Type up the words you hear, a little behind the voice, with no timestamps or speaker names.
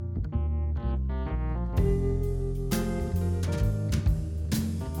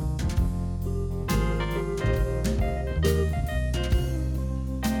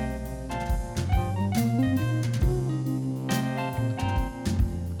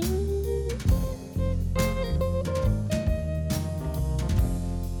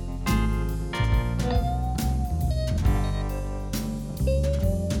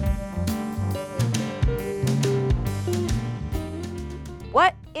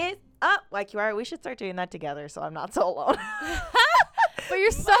YQR, we should start doing that together so I'm not so alone. But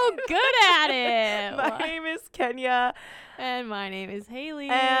you're so good at it. My name is Kennya. And my name is Hailey.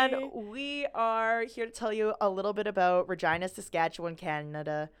 And we are here to tell you a little bit about Regina, Saskatchewan,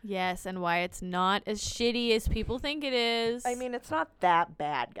 Canada. Yes, and why it's not as shitty as people think it is. I mean, it's not that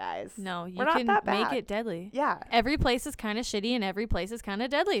bad, guys. No, you We're not can that bad. make it deadly. Yeah. Every place is kind of shitty and every place is kind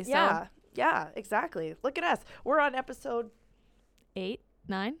of deadly. So Yeah, exactly. Look at us. We're on episode 8,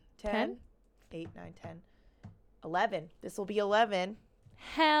 9, 10. 8, 9, 10, 11. This will be 11.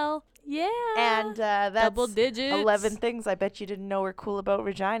 Hell yeah. And that's double digits. 11 things I bet you didn't know were cool about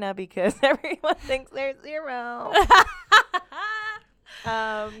Regina because everyone thinks they're 0.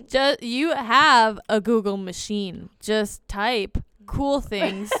 Just you have a Google machine. Just type cool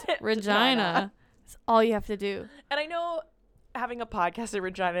things Regina. That's all you have to do. And I know having a podcast in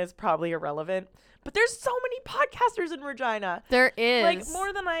Regina is probably irrelevant, but there's so many podcasters in Regina. There is. Like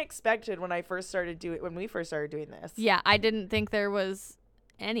more than I expected when we first started doing this. Yeah, I didn't think there was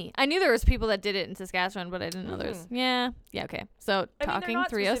any. I knew there was people that did it in Saskatchewan, but I didn't know there was. Yeah, okay. So Talking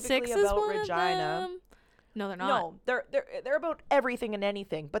 306 is one Regina. of them. No, they're not. No, they're about everything and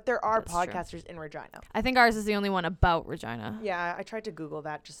anything, but there are That's podcasters in Regina. I think ours is the only one about Regina. Yeah, I tried to Google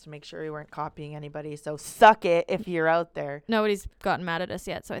that just to make sure we weren't copying anybody. So suck it if you're out there. Nobody's gotten mad at us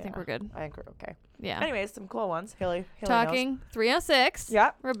yet, so I think we're good. I think we're okay. Yeah. Anyways, some cool ones. Hailey Talking knows. 306.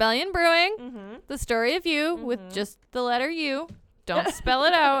 Yeah. Rebellion Brewing. Mm-hmm. The Story of You with just the letter U. Don't spell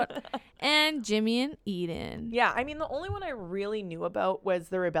it out. And Jimmy and Eden. Yeah, I mean, the only one I really knew about was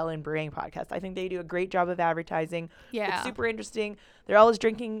the Rebellion Brewing podcast. I think they do a great job of advertising. Yeah. It's super interesting. They're always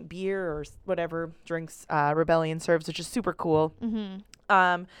drinking beer or whatever drinks Rebellion serves, which is super cool. Mm-hmm.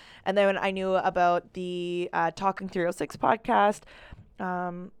 And then I knew about the Talking 306 podcast.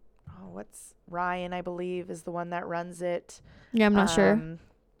 What's Ryan, I believe, is the one that runs it. Yeah, I'm not sure.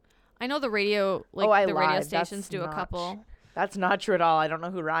 I know the radio, the radio stations do a couple. That's not true at all. I don't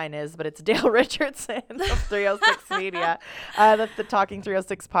know who Ryan is, but it's Dale Richardson of 306 Media. That's the Talking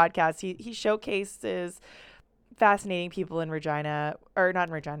 306 podcast. He showcases fascinating people in Regina, or not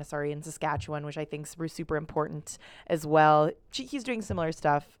in Regina, sorry, in Saskatchewan, which I think is super important as well. He's doing similar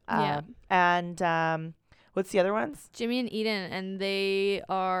stuff. And what's the other ones? Jimmy and Eden, and they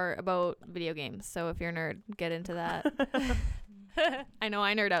are about video games. So if you're a nerd, get into that. I know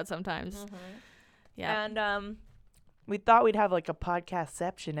I nerd out sometimes. Mm-hmm. Yeah. And we thought we'd have like a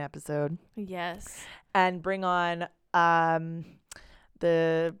Podcast-ception episode. Yes. And bring on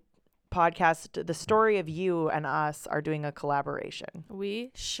the podcast, The Story of You and Us are doing a collaboration.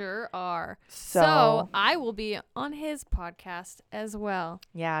 We sure are. So I will be on his podcast as well.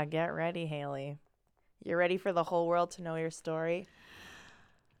 Yeah, get ready, Hailey. You ready for the whole world to know your story?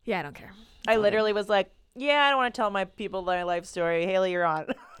 Yeah, I don't care. I literally was like, yeah, I don't want to tell my people my life story. Hailey, you're on.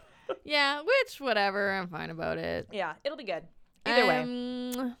 Yeah, whatever. I'm fine about it. Yeah, it'll be good. Either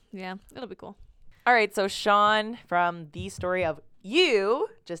way. Yeah, it'll be cool. All right, so Shawn from The Story of You,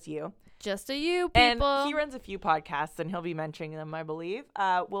 just you. Just a you, people. And he runs a few podcasts, and he'll be mentioning them, I believe.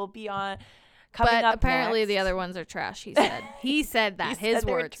 Will be on coming up apparently next. The other ones are trash, he said. He said that. His words.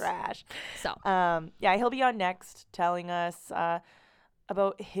 They were trash. So. Yeah, he'll be on next telling us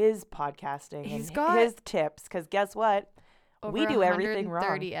about his podcasting and his tips, because guess what? Over we do everything wrong.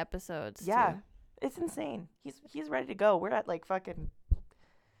 130 episodes. Yeah. Too. It's insane. He's ready to go. We're at like fucking.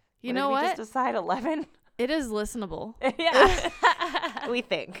 You know what? We just decide 11. It is listenable. Yeah. We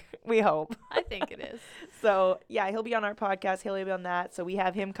think. We hope. I think it is. So yeah, he'll be on our podcast. He'll be on that. So we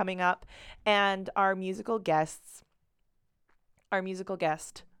have him coming up, and our musical guest. I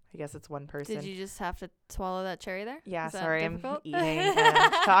guess it's one person. Did you just have to swallow that cherry there? Yeah. Is that sorry, difficult? I'm eating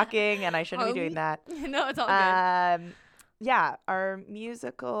and talking, and I shouldn't be doing that. No, it's all good. Yeah, our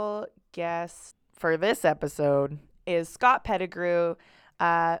musical guest for this episode is Scott Pettigrew,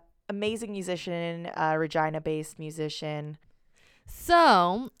 amazing musician, Regina-based musician.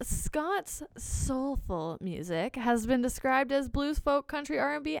 So, Scott's soulful music has been described as blues, folk, country,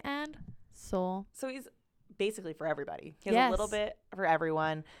 R&B, and soul. So he's basically for everybody. He has a little bit for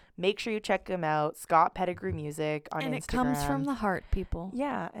everyone. Make sure you check him out. Scott Pettigrew Music on Instagram. And it comes from the heart, people.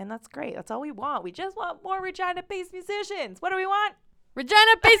 Yeah, and that's great. That's all we want. We just want more Regina-based musicians. What do we want?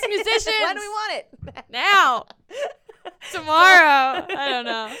 Regina-based musicians! When do we want it? Now! Tomorrow! I don't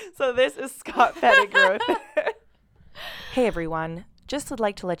know. So this is Scott Pettigrew. Hey, everyone. Just would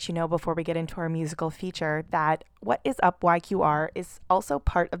like to let you know before we get into our musical feature that What Is Up YQR is also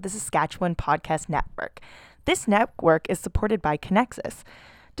part of the Saskatchewan Podcast Network. This network is supported by Connexus.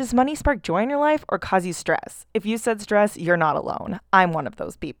 Does money spark joy in your life or cause you stress? If you said stress, you're not alone. I'm one of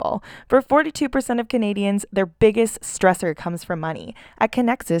those people. For 42% of Canadians, their biggest stressor comes from money. At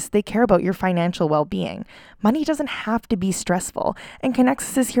Connexus, they care about your financial well-being. Money doesn't have to be stressful, and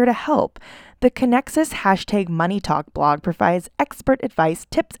Connexus is here to help. The Connexus #MoneyTalk blog provides expert advice,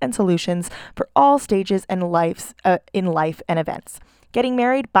 tips, and solutions for all stages in life and events. Getting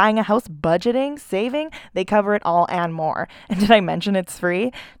married, buying a house, budgeting, saving, they cover it all and more. And did I mention it's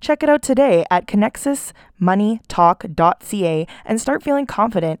free? Check it out today at connexusmoneytalk.ca and start feeling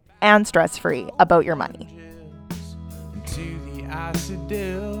confident and stress-free about your money. To the icy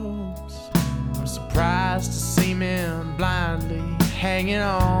dips, I'm surprised to see men blindly hanging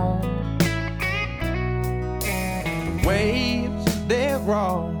on. The waves, they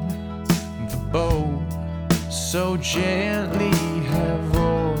roll, the boat so gently have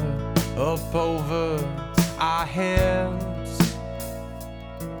roared up over our heads.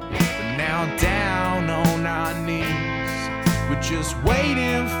 But now down on our knees, we're just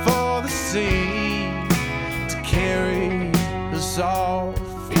waiting for the sea to carry us off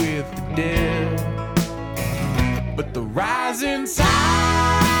with the dead. But the rising tide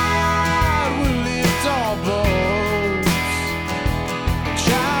will lift all boats,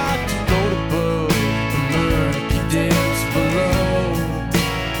 try to float above the murky depths below.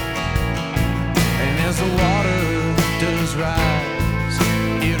 And as the water does rise,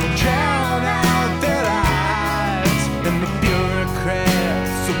 it'll drown out their lies, and the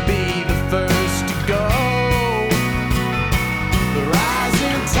bureaucrats will be the first to go. The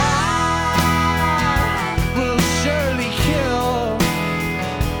rising tide will surely kill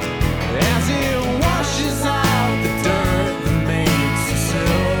as it washes out the dirt that makes us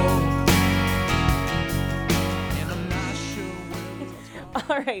ill. And I'm not sure where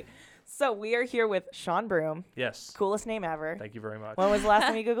All right. So we are here with Shawn Broom. Yes. Coolest name ever. Thank you very much. When was the last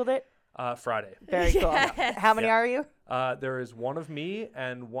time you Googled it? Friday. Very cool. Yes. How many Yeah. are you? There is one of me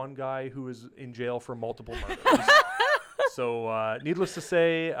and one guy who is in jail for multiple murders. So, needless to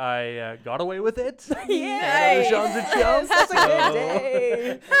say, I got away with it. Yay! Sean's a chump. That's a good so-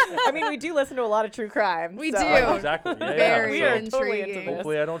 day. I mean, we do listen to a lot of true crime. We so- do. Exactly. Yeah, Very We are so totally into intriguing. this.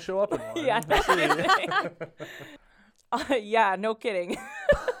 hopefully I don't show up in one. Yeah, We'll see. Yeah, no kidding.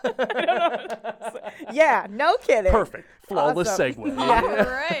 I don't know what to say. Yeah, no kidding. Perfect. Flawless Awesome. segue. Yeah. All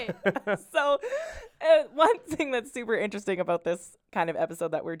right. So, one thing that's super interesting about this kind of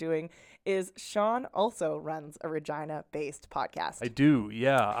episode that we're doing is Shawn also runs a Regina-based podcast. I do,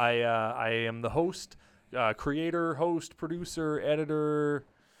 yeah. I am the host, creator, host, producer, editor,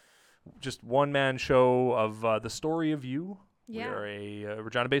 just one-man show of The Story of You. Yeah. We are a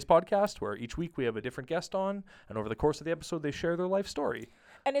Regina-based podcast where each week we have a different guest on, and over the course of the episode, they share their life story.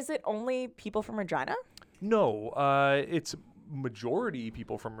 And is it only people from Regina? No, it's majority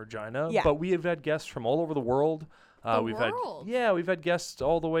people from Regina, Yeah. but we have had guests from all over the world. We've world? we've had guests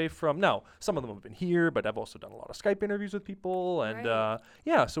all the way from. Now, some of them have been here, but I've also done a lot of Skype interviews with people, and Right.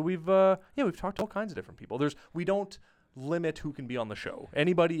 so we've talked to all kinds of different people. We don't limit who can be on the show.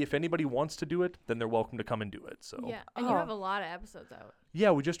 If anybody wants to do it, then they're welcome to come and do it. So Yeah. And you have a lot of episodes out. yeah,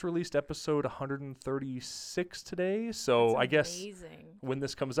 we just released episode 136 today. So That's I guess amazing. when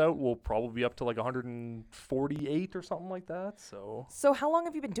this comes out, we'll probably be up to like 148 or something like that. So So how long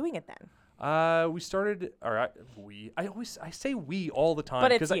have you been doing it then? we started, I say we all the time.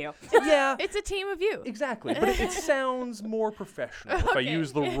 But it's 'cause you. Yeah, It's a team of you. exactly. But it sounds more professional if I Okay.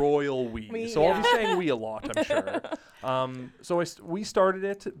 use the royal we. We, So I'll be yeah. saying we a lot, I'm sure. We started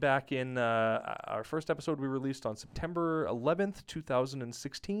it back in our first episode we released on September 11th,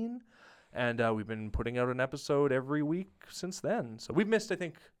 2016. And we've been putting out an episode every week since then. So we've missed, I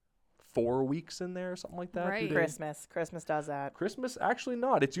think, 4 weeks in there, something like that. Right. due to- Christmas does that. Christmas, actually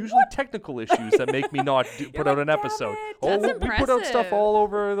not. It's usually technical issues that make me not put out like, an "Damn episode. it." That's We put out stuff impressive. all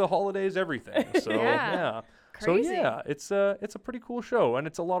over the holidays, everything. So Yeah. Crazy. So yeah, it's a pretty cool show, and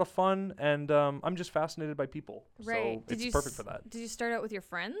it's a lot of fun, and I'm just fascinated by people. Right. So it's perfect for that. Did you start out with your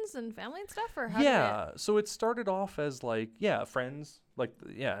friends and family and stuff, or how Yeah. So it started off as friends,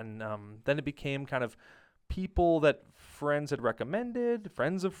 and then it became kind of people that friends had recommended,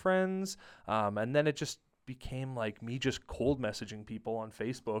 friends of friends, and then it just became like me just cold messaging people on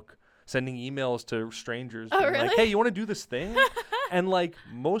Facebook, sending emails to strangers, being like, really? "Hey, you want to do this thing?" And like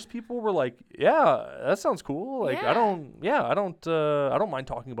most people were like, "Yeah, that sounds cool." Like I don't mind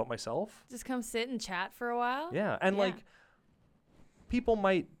talking about myself. Just come sit and chat for a while? Yeah, and like people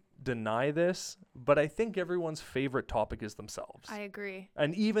might deny this, but I think everyone's favorite topic is themselves. I agree.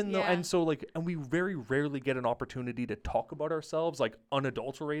 And even though, Yeah. and so like, and we very rarely get an opportunity to talk about ourselves like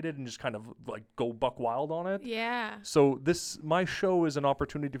unadulterated and just kind of like go buck wild on it. Yeah. So my show is an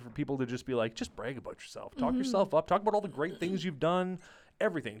opportunity for people to just be like, just brag about yourself, talk yourself up, talk about all the great things you've done,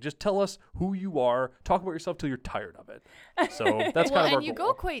 everything. Just tell us who you are, talk about yourself till you're tired of it. So that's kind of our and you goal.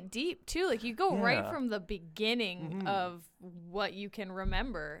 go quite deep too. Like you go right Yeah. from the beginning of what you can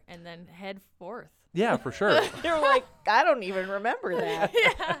remember and then head forth. Yeah, for sure. You're like, I don't even remember that.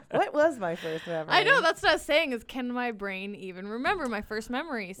 Yeah. What was my first memory? I know, that's what I was saying is, can my brain even remember my first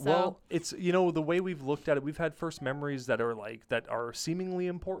memory? So Well, it's, the way we've looked at it, we've had first memories that are seemingly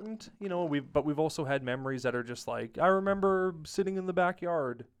important, but we've also had memories that are just like, I remember sitting in the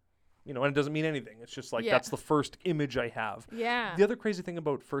backyard, and it doesn't mean anything. It's just like, Yeah. that's the first image I have. yeah. The other crazy thing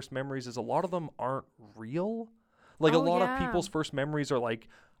about first memories is a lot of them aren't real. Like a Oh, lot yeah. of people's first memories are like,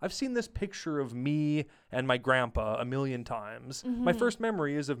 I've seen this picture of me and my grandpa a million times. My first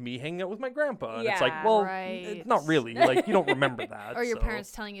memory is of me hanging out with my grandpa. And it's like, Yeah, well, right. it's not really. Like, you don't remember that. Or your so.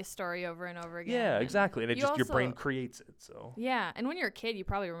 parents telling you a story over and over again. Yeah, and exactly. And you your brain also- creates it. So Yeah, and when you're a kid, you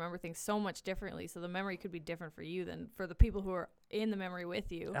probably remember things so much differently. So the memory could be different for you than for the people who are in the memory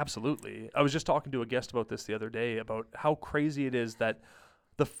with you. absolutely. I was just talking to a guest about this the other day about how crazy it is that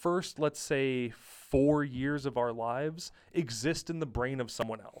the first, let's say, 4 years of our lives exist in the brain of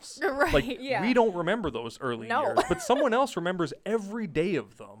someone else. Right. Like, Yeah. we don't remember those early No. years, but someone else remembers every day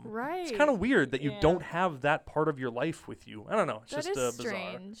of them. Right. It's kind of weird that you Yeah. don't have that part of your life with you. I don't know. It's That just is bizarre.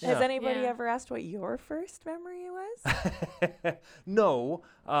 strange. Has Yeah. anybody Yeah. ever asked what your first memory was? No,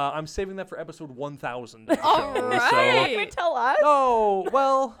 I'm saving that for episode 1000. All right. Can you tell us? No,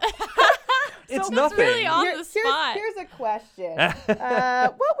 well, it's That's nothing. really on Here- the spot. Here's a question.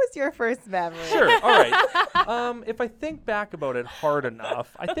 What was your first memory? Sure. All right. If I think back about it hard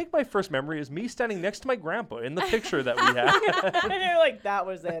enough, I think my first memory is me standing next to my grandpa in the picture that we had. And you're like, that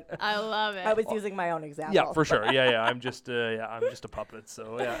was it. I love it. I was using my own example. Yeah, for sure. Yeah. I'm just a puppet.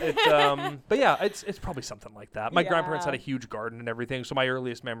 So yeah. But yeah, it's probably something like that. My grandparents had a Yeah. huge garden and everything, so my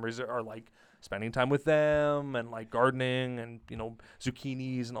earliest memories are like spending time with them and like gardening and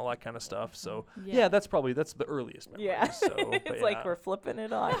zucchinis and all that kind of stuff. So yeah, that's the earliest memories. Yeah. So, but It's like yeah. we're flipping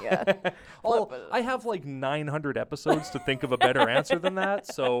it on you. I have like 900 episodes to think of a better answer than that.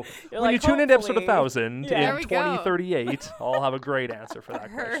 So You're when like, you tune into episode hopefully- 1000 Yeah. There in we go. 2038, I'll have a great answer for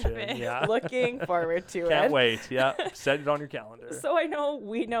that question. Perfect. Yeah. Looking forward to Can't it. wait. Yeah. Set it on your calendar. So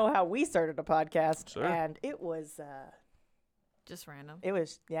we know how we started a podcast, Sure. and it was just random.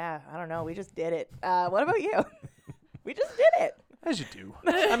 I don't know, we just did it. What about you? We just did it. As you do.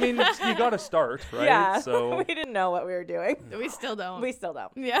 I mean, you got to start, right? Yeah. So, We didn't know what we were doing. We still don't. We still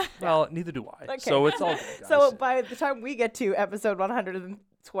don't. yeah. well, neither do I. Okay. So it's all good, guys. So by the time we get to episode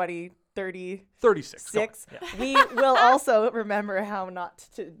 120, 36, 36. Go on. Yeah. we will also remember how not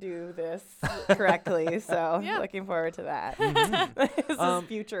to do this correctly. So Yeah. looking forward to that. This is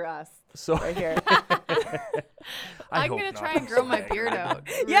future us So right here. I I'm hope gonna not. try and grow my beard out.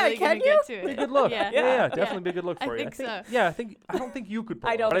 Yeah, Really can gonna you? get to Be a it. good look. Yeah. Yeah, definitely be a good look I for you. think so. Yeah, I don't think you could pull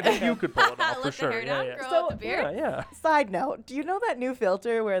I it don't off, but I think think you could pull it off Let for the sure. hair Yeah, down, yeah. grow So- out the beard. Yeah. Side note, do you know that new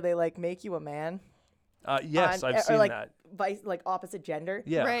filter where they like make you a man? Yes, I've or seen like that. like opposite gender?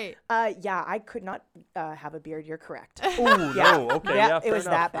 Yeah. Right. Yeah, I could not have a beard. You're correct. Oh, Yeah. no. Okay. Yeah, Yeah, it fair was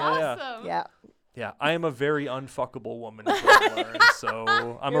enough. that bad. Yeah. Awesome. Yeah. Yeah, I am a very unfuckable woman. Is what I learned. So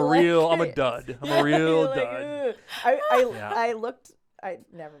I'm You're I'm a like- dud. I'm a real You're like, dud. "Ugh." Yeah. I looked.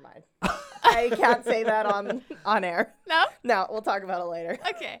 Never mind. I can't say that on air. No? No, we'll talk about it later.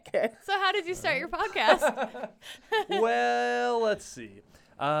 Okay. Okay. So how did you start your podcast? Well, let's see.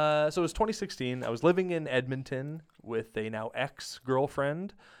 So it was 2016. I was living in Edmonton with a now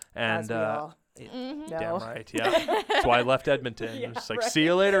ex-girlfriend, and As we all. Mhm. No. damn right, yeah. That's why I left Edmonton. Yeah, Just like, right. see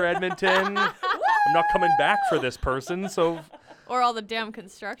you later, Edmonton. I'm not coming back for this person. So Or all the damn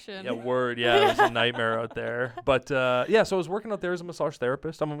construction. yeah, word, yeah, it was a nightmare out there. But yeah, so I was working out there as a massage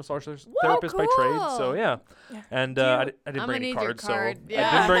therapist. I'm a massage therapist by trade, so cool. yeah. And Do you- I didn't I'ma bring any need your cards, card. so Yeah.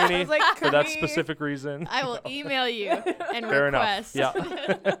 I didn't bring I any was like, for can that we- specific reason. I will email you and Fair request. enough.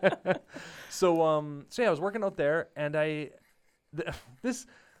 Yeah. So yeah, I was working out there, and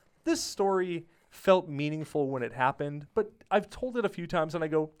this story felt meaningful when it happened, but I've told it a few times, and I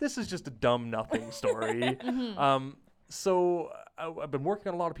go, this is just a dumb nothing story. So I've been working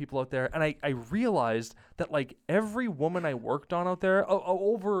on a lot of people out there, and I realized that like every woman I worked on out there,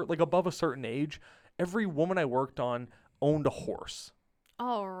 over like above a certain age, every woman I worked on owned a horse.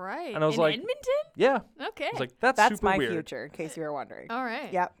 All right. And I was in like, Edmonton? Yeah. Okay. I was like, that's super my weird. future, in case you were wondering. All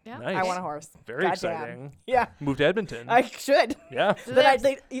right. Yep. Yeah. Nice. I want a horse. Very Goddamn. exciting. Yeah. Move to Edmonton. I should. Yeah. Do Then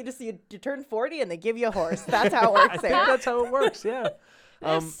they you turn 40 and they give you a horse. That's how it works. I think that's how it works. Yeah.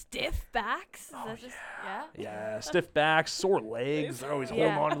 have stiff backs? Is that just, yeah? Yeah, stiff backs, sore legs. They're always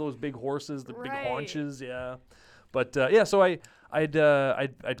holding on to those big horses, the big Right. haunches. Yeah, but yeah. So I don't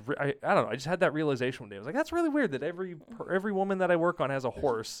know. I just had that realization one day. I was like, that's really weird that every woman that I work on has a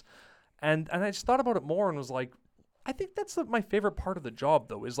horse, and I just thought about it more and was like, I think that's my favorite part of the job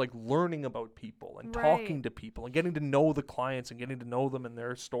though, is like learning about people and talking to people and getting to know the clients and getting to know them and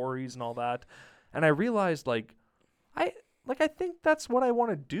their stories and all that. And I realized I think that's what I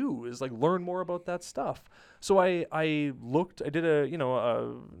want to do, is like learn more about that stuff. So I did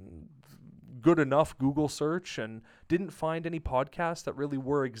a good enough Google search and didn't find any podcasts that really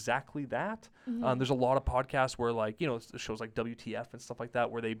were exactly that. There's a lot of podcasts where shows like WTF and stuff like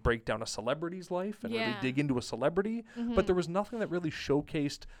that, where they break down a celebrity's life and really dig into a celebrity. But there was nothing that really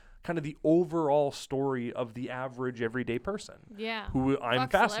showcased kind of the overall story of the average everyday person. Yeah. Who I'm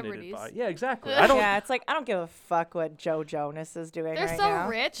Fuck fascinated by. celebrities. Yeah, exactly. It's like, I don't give a fuck what Joe Jonas is doing They're right so now.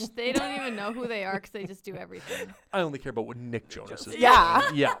 rich, they don't even know who they are because they just do everything. I only care about what Nick Jonas is doing. Yeah.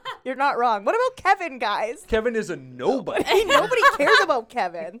 Yeah. You're not wrong. What about Kevin, guys? Kevin is a nobody. Hey, nobody cares about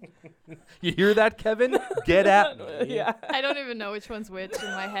Kevin. You hear that, Kevin? Get at me. Yeah. I don't even know which one's which in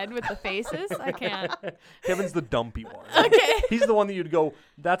my head with the faces. I can't. Kevin's the dumpy one. Okay. He's the one that you'd go,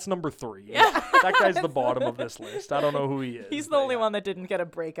 that's number 3. Yeah. That guy's the bottom of this list. I don't know who he is. He's the only one that didn't get a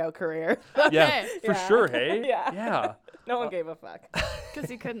breakout career. Yeah, Okay. for Yeah. sure, hey? Yeah. Yeah. No one gave a fuck. Because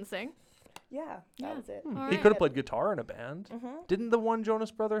he couldn't sing. Yeah, that was it. All He right. could have played guitar in a band. Didn't the one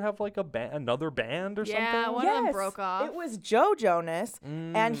Jonas brother have like another band or Yeah, something? one of them broke off. It was Joe Jonas,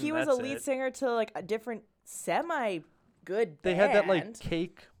 and he was a that's lead it. singer to like a different semi-good They band. had that like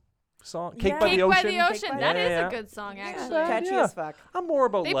Cake song, Yeah. Cake by Cake the Ocean. by the Ocean. by That the is Yeah. a good song, actually. catchy Yeah. as fuck. I'm more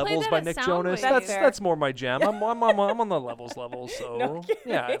about They played Levels that by at Nick Soundwave. Jonas. That's That's fair. that's more my jam. I'm on the Levels level. So No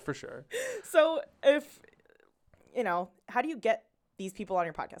kidding. yeah, for sure. So if how do you get these people on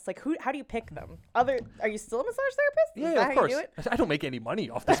your podcast? Like, how do you pick them? Are you still a massage therapist? Is Yeah, that of how course. you do it? I don't make any money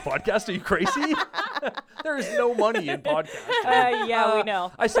off this podcast. Are you crazy? There is no money in podcasting. Yeah, we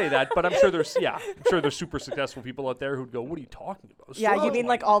know. I say that, but I'm sure there's super successful people out there who'd go, "What are you talking about?" Yeah, So you mean much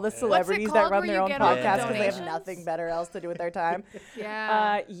like all the money." celebrities called that run where their you own get all the podcasts because they have donations? nothing better else to do with their time?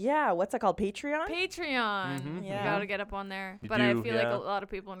 Yeah. Yeah, what's that called? Patreon? Patreon. Yeah. You gotta get up on there. You But I do, feel like yeah. a lot of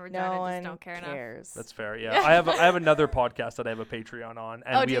people in Regina No just one don't care enough. cares. That's fair. Yeah, I have another podcast that I have a Patreon on,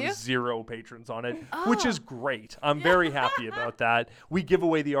 and Oh, we do have you? 0 patrons on it, which is great. I'm very happy about that. We give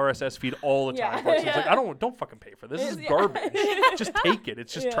away the RSS feed all the time. Yeah. Folks. It's like, don't fucking pay for this. This is garbage. Just take it.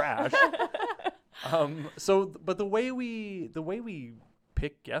 It's just trash. But the way we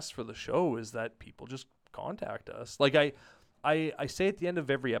pick guests for the show is that people just contact us. Like I say at the end of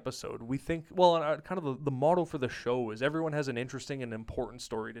every episode, we think, kind of the motto for the show is everyone has an interesting and important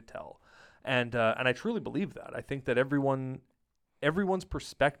story to tell. And I truly believe that. I think that everyone's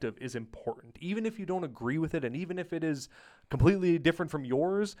perspective is important. Even if you don't agree with it, and even if it is completely different from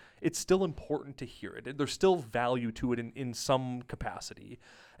yours, it's still important to hear it. There's still value to it in some capacity.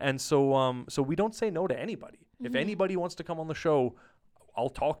 And so we don't say no to anybody. If anybody wants to come on the show, I'll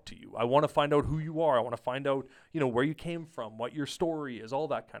talk to you. I want to find out who you are. I want to find out, where you came from, what your story is, all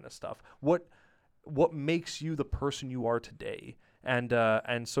that kind of stuff. What makes you the person you are today?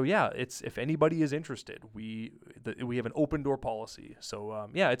 And so yeah, it's, if anybody is interested, we have an open door policy. So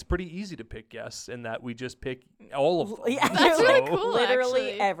it's pretty easy to pick guests in that we just pick all of them. Yeah, That's really cool, Literally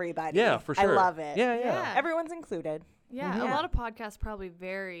actually. everybody. Yeah, for sure. I love it. Yeah. Everyone's included. Yeah, a lot of podcasts probably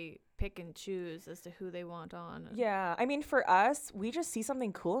very pick and choose as to who they want on. Yeah, I mean, for us, we just see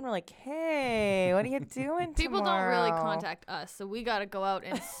something cool and we're like, hey, what are you doing People don't really tomorrow? contact us, so we got to go out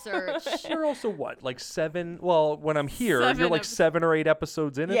and search. You're also what, like 7? Well, when I'm here, 7 you're like 7 or 8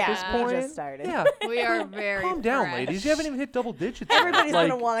 episodes in at this we point. just started. Yeah. We are very Calm down, fresh. ladies. You haven't even hit double digits. yet. Everybody's like,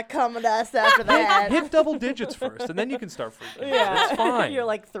 going to want to come with us after that. hit double digits first, and then you can start freaking. Yeah. It's fine. You're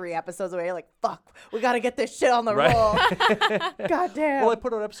like 3 episodes away. You're like, fuck, we got to get this shit on the Right. roll. God damn. Well, I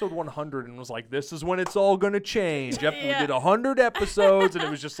put out episode 100 and was like, this is when it's all going to change. We Yeah. did 100 episodes, and it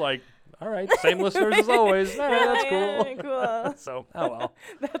was just like, all right, same listeners as always. All right, that's cool. Yeah, cool. So, oh well.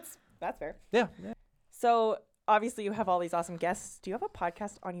 That's fair. Yeah. So obviously you have all these awesome guests. Do you have a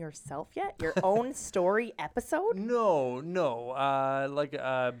podcast on yourself yet? Your own story episode? No. I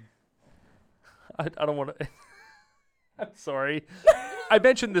don't want to. I'm sorry. I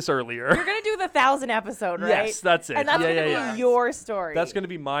mentioned this earlier. You're gonna do the 1,000 episode, right? Yes, that's it. And that's yeah, gonna yeah. be your story. That's going to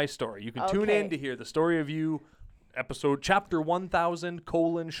be my story. You can tune Okay. in to hear the story of you episode chapter 1000 :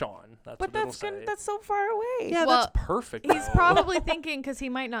 Shawn. That's But what it'll say. that's so far away. Yeah, Well, that's perfect. He's though. probably thinking because he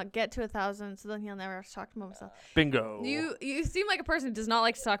might not get to 1,000, so then he'll never have to talk about himself. Bingo. You seem like a person who does not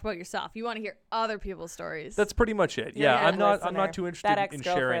like to talk about yourself. You want to hear other people's stories. That's pretty much it. You're Yeah, a good I'm listener. not too interested That in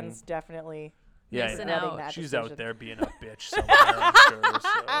sharing. ex-girlfriend's definitely Missing yeah. out. that She's decision. out there being a bitch somewhere, I'm sure. So.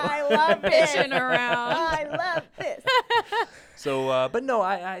 I love it. bitching around. I love this. So, but no,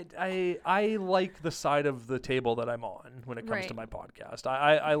 I like the side of the table that I'm on when it comes to my podcast.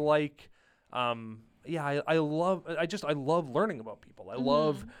 I like, I love learning about people. I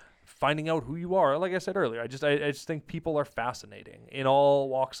love finding out who you are. Like I said earlier, I just think people are fascinating in all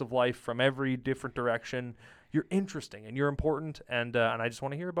walks of life, from every different direction. You're interesting and you're important, and I just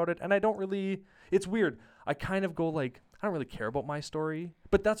want to hear about it. And I don't really. It's weird. I kind of go like, I don't really care about my story,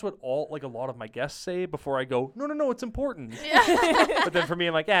 but that's what a lot of my guests say before I go, no, it's important. But then for me,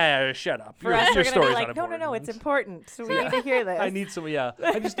 I'm like, shut up. For Your us, we're story's gonna be not like, no, it's important. So we Yeah. need to hear this. I need some,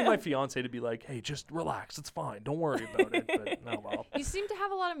 I just need my fiance to be like, hey, just relax. It's fine. Don't worry about it. But no, well. You seem to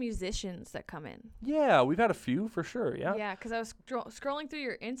have a lot of musicians that come in. Yeah, we've had a few for sure. Yeah. Yeah, because I was scrolling through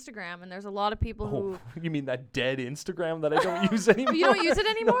your Instagram, and there's a lot of people who. Oh, you mean that dead Instagram that I don't use anymore? You don't use it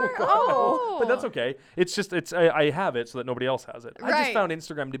anymore? No. Oh. But that's okay. It's just, I have it so that nobody else has it. I just Right. found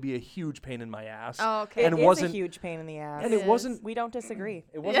Instagram to be a huge pain in my ass. Oh, okay. And It it is wasn't, a huge pain in the ass. and it is. wasn't, We don't disagree.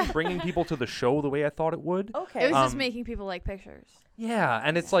 it wasn't bringing people to the show the way I thought it would. Okay. It was just Um, making people like pictures. Yeah,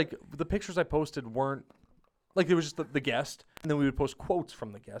 and it's like the pictures I posted weren't like, it was just the guest, and then we would post quotes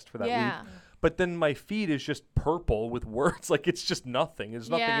from the guest for that Yeah. week. But then my feed is just purple with words, like it's just nothing. There's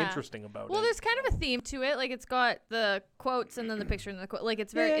nothing Yeah. interesting about Well, it. there's kind of a theme to it. Like it's got the quotes and then the picture and the quote. Like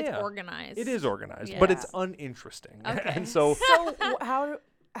it's very, it's organized. It is organized, but it's Yeah. uninteresting. Okay. And so So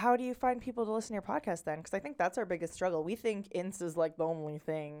how do you find people to listen to your podcast then? Because I think that's our biggest struggle. We think Insta's like the only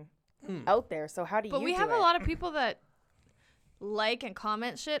thing out there. So how do you? But we do have it? a lot of people that like and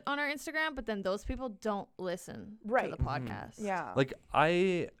comment shit on our Instagram, but then those people don't listen Right. to the podcast. Yeah. like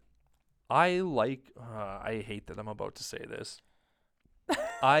I like I hate that I'm about to say this.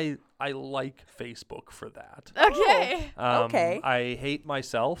 I like Facebook for that. Okay. Okay. I hate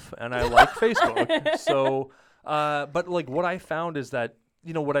myself and I like Facebook. So, but like what I found is that,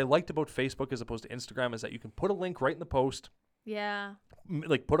 what I liked about Facebook as opposed to Instagram is that you can put a link right in the post, Yeah.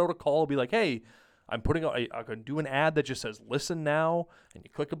 like put out a call, be like, hey, I'm putting out, I can do an ad that just says listen now, and you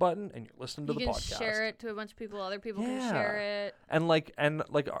click a button and you're listening to You the can podcast. share it to a bunch of people. Other people can Yeah. share it. And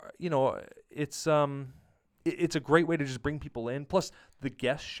it's a great way to just bring people in. Plus, the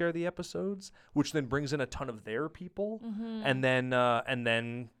guests share the episodes, which then brings in a ton of their people, and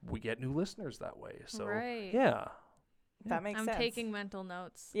then we get new listeners that way. So Right. yeah, That makes I'm sense. taking mental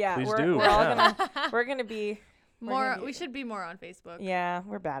notes. Yeah. Please we're, do, We're all yeah. we're gonna be More. gonna We be- should be more on Facebook. Yeah,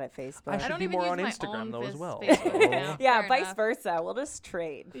 we're bad at Facebook. I should don't be even more use on my Instagram own though as well. Facebook So- account. Yeah, Fair vice enough. versa. We'll just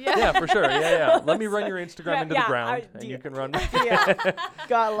trade. Yeah. for sure. Yeah. Let me run your Instagram into the yeah, ground, I and do. you can run. Yeah.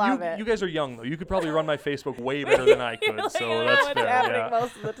 Gotta love it. You guys are young though. You could probably run my Facebook way better than I could. Like, So I don't know that's what's fair. happening Yeah.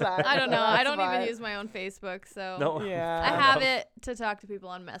 most of the time. I don't know. so I that's don't fine. even use my own Facebook, so No. Yeah. I have it to talk to people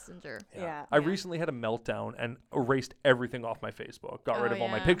on Messenger. Yeah. I recently had a meltdown and erased everything off my Facebook. Got rid Oh, of all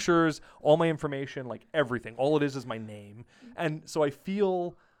my yeah. pictures, all my information, like everything. All it is my name. And so I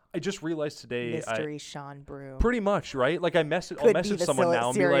just realized today, Mystery Shawn Broom. pretty much, right? Like I'll Could be message the someone now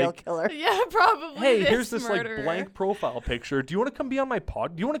and be serial like, killer. Yeah, probably. hey, here's this murderer. like blank profile picture. Do you want to come be on my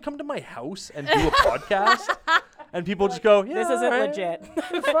pod? Do you want to come to my house and do a podcast? And people just go, yeah, This isn't all right. legit.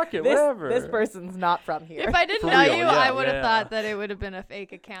 Fuck it, this, whatever. this person's not from here. If I didn't For know real, you, yeah, I would have yeah. thought that it would have been a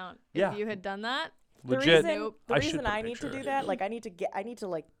fake account Yeah. if you had done that. Legit. The I should reason put a I need to picture. do that, like I need to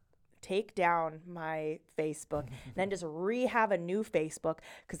like take down my Facebook, then just rehab a new Facebook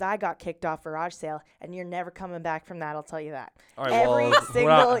because I got kicked off Garage Sale, and you're never coming back from that. I'll tell you that. All right, Every well,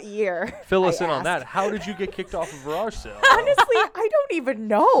 single year. Fill us I in on ask. that. How did you get kicked off of Garage Sale? Honestly, I don't even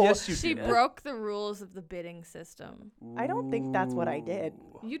know. Yes, you She did. broke the rules of the bidding system. I don't think that's what I did.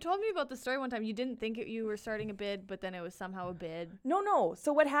 You told me about the story one time. You didn't think you were starting a bid, but then it was somehow a bid. No.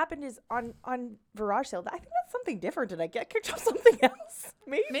 So what happened is on Garage Sale, I think that's something different. Did I get kicked off something else?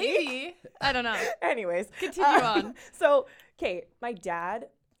 Maybe. I don't know. Anyways, Continue on. So, okay, my dad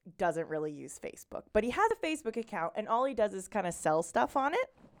doesn't really use Facebook, but he has a Facebook account, and all he does is kind of sell stuff on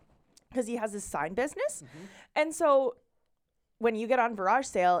it because he has his sign business. And so, when you get on Garage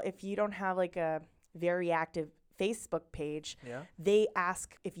Sale, if you don't have like a very active Facebook page, they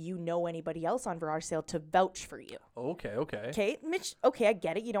ask if you know anybody else on Garage Sale to vouch for you. Okay. Okay, Mitch. Okay, I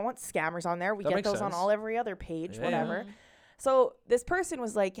get it. You don't want scammers on there. We That get makes those on sense. every other page, Yeah. whatever. So this person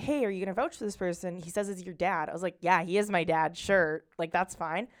was like, hey, are you going to vouch for this person? He says it's your dad. I was like, yeah, he is my dad. Sure. Like, that's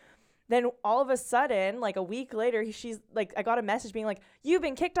fine. Then all of a sudden, like a week later, she's like, I got a message being like, you've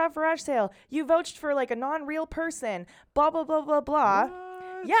been kicked off garage sale. You vouched for like a non-real person, blah, blah, blah, blah, blah.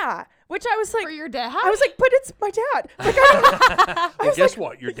 What? Yeah. Which I was like, For your dad? I was like, but it's my dad. Like, I Well, guess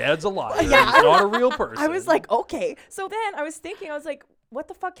what? Your dad's alive. Yeah. He's not a real person. I was like, okay. So then I was thinking, I was like, what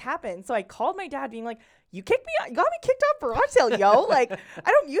the fuck happened? So I called my dad being like, you got me kicked off garage sale, yo. Like,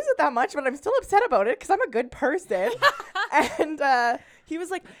 I don't use it that much, but I'm still upset about it because I'm a good person. And he was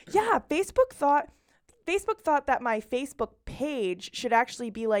like, yeah, Facebook thought that my Facebook page should actually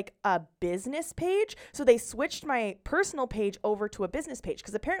be like a business page. So they switched my personal page over to a business page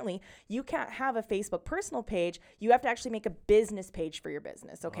because apparently you can't have a Facebook personal page. You have to actually make a business page for your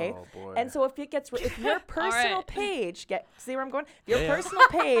business, okay? Oh, boy. And so if your personal right. page see where I'm going? If your personal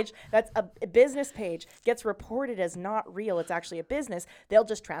page that's a business page gets reported as not real, it's actually a business, they'll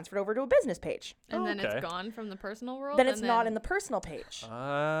just transfer it over to a business page. And then Okay. it's gone from the personal world? Then it's not in the personal page.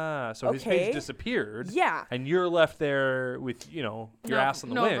 So his Okay. page disappeared. Yeah. And you're left there with, your ass in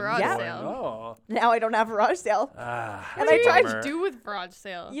the no wind. garage going, sale. Oh. Now I don't have a garage sale. What And do I you tried guys to do with garage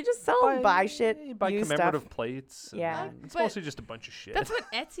sale? You just sell and buy shit, You buy use commemorative stuff. plates. and Yeah. It's But mostly just a bunch of shit. That's what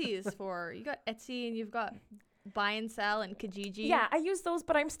Etsy is for. You got Etsy and you've got Buy and Sell and Kijiji. Yeah, I use those,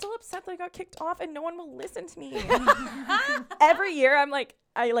 but I'm still upset that I got kicked off and no one will listen to me. Every year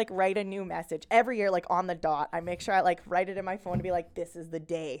I write a new message. Every year, like on the dot, I make sure I write it in my phone to be like, this is the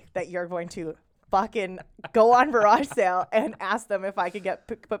day that you're going to fucking go on garage sale, and ask them if I could get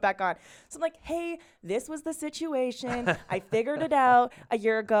put back on. So I'm like, hey, this was the situation. I figured it out a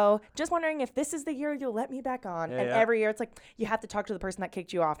year ago. Just wondering if this is the year you'll let me back on. And every year it's like, you have to talk to the person that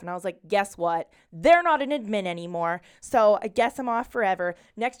kicked you off. And I was like, guess what? They're not an admin anymore. So I guess I'm off forever.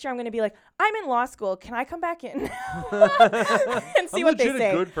 Next year I'm going to be like, I'm in law school. Can I come back in? And see what they legit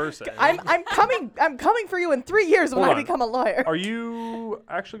say. a good person. I'm coming for you in 3 years when Hold I on. become a lawyer. Are you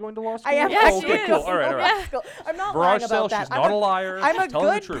actually going to law school? I am Yeah, actually she going is. to Cool. All right, all right. law school. I'm not Garage lying sale, about that. she's not a liar. I'm She's a telling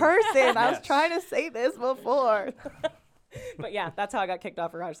the good truth. person. I was Yes. trying to say this before. But yeah, that's how I got kicked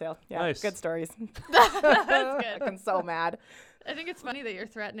off garage sale. Yeah, Nice. good stories. That's good. I'm so mad. I think it's funny that you're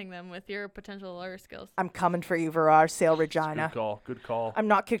threatening them with your potential lawyer skills. I'm coming for you, garage sale, Regina. Good call. Good call. I'm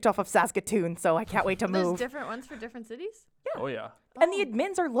not kicked off of Saskatoon, so I can't wait to There's move. different ones for different cities? Oh, yeah. And the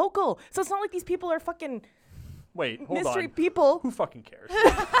admins are local, so it's not like these people are fucking Wait, hold mystery on. people. Who fucking cares?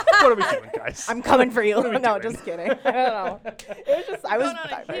 What are we doing, guys? I'm coming for you. What are we No, doing? just kidding. I don't know. It was just I was. Going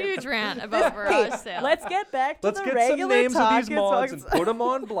on a huge rant about garage sale. Let's get back to Let's the get regular some names of these talk. mods and put them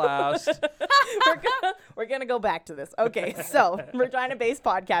on blast. We're gonna go back to this. Okay, so Regina-based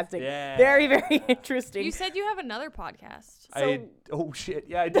podcasting. Yeah. Very, very interesting. You said you have another podcast. Oh shit!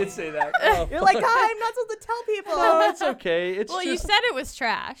 Yeah, I did say that. Oh, You're like, I'm not supposed to tell people. no, it's okay. It's Well, you just said it was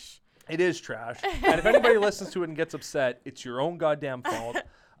trash. it is trash. And if anybody listens to it and gets upset, it's your own goddamn fault.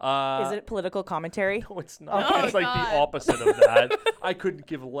 Is it political commentary? No, it's not. Okay. It's like God. the opposite of that. I couldn't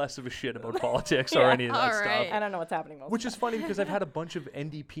give less of a shit about politics or any of that All stuff. right. I don't know what's happening most. Which is funny because I've had a bunch of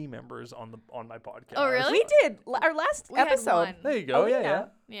NDP members on my podcast. Oh, really? We did our last We had episode. one. There you go. Yeah,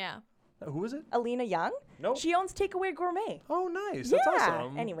 Alina. Yeah. yeah. Who is it? Alina Young. Nope. She owns Takeaway Gourmet. Oh, nice. Yeah. That's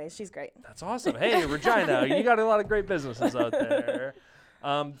awesome. Anyways, she's great. That's awesome. Hey, Regina, you got a lot of great businesses out there.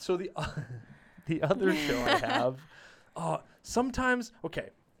 So the other show I have, sometimes, okay.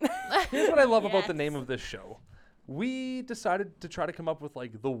 Here's what I love about the Yes. name of this show. We decided to try to come up with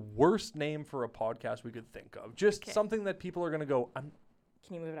like the worst name for a podcast we could think of. Just something that people are going to go, Can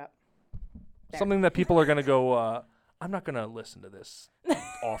you move it up? There. something that people are going to go, I'm not going to listen to this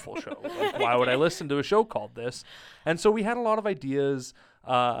awful show. Like, why would I listen to a show called this? And so we had a lot of ideas.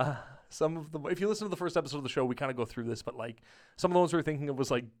 Some of them, if you listen to the first episode of the show, we kind of go through this, but like some of the ones we were thinking of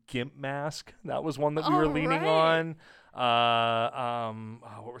was like Gimp Mask. That was one that we were leaning on.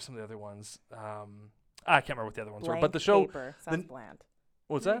 What were some of the other ones? I can't remember what the other ones were, but the show. Paper sounds bland.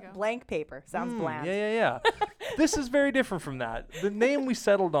 What's There that? you go. Blank paper sounds bland. Yeah. This is very different from that. The name we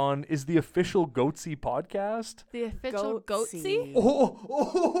settled on is the official Goatsy podcast. The official Goatsy. Goatsy?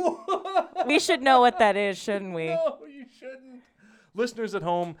 Oh. We should know what that is, shouldn't we? No, you shouldn't. Listeners at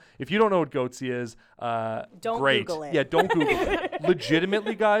home, if you don't know what Goatsy is, Don't great. Google it. Yeah, don't Google it.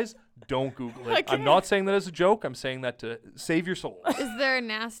 Legitimately, guys, don't Google it. I'm not saying that as a joke. I'm saying that to save your soul. Is there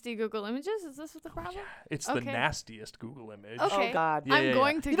nasty Google images? Is this what the problem? It's the Okay. nastiest Google image. Okay. Oh God. Yeah, I'm yeah,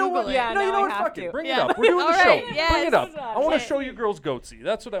 going yeah. to You know Google what? it. Yeah, No, you now know I what? have Fuck it. to. Bring Yeah. it up. We're doing All the show. right, Bring yes. it up. I want to Okay. show you girls Goatsy.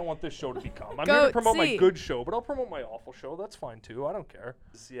 That's what I want this show to become. I'm here to promote my Goatsy. good show, but I'll promote my awful show. That's fine too. I don't care.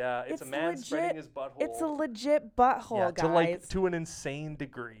 Yeah, it's a man legit- spreading his butthole. It's a legit butthole, yeah, guys. to an insane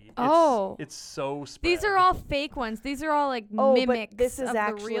degree. Oh. It's so spread. These are all fake ones. These are all like Oh, mimics but this is of the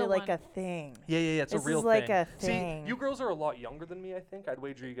actually real like one. a thing. Yeah. It's This a real is like thing. a thing. See, you girls are a lot younger than me, I think. I'd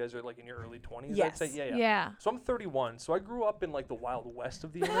wager you guys are like in your early 20s. Yes. I'd say. Yeah. So I'm 31. So I grew up in like the Wild West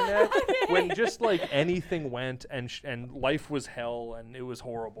of the internet when just like anything went and life was hell and it was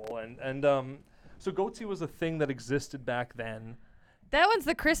horrible. And so Goatsy was a thing that existed back then. That one's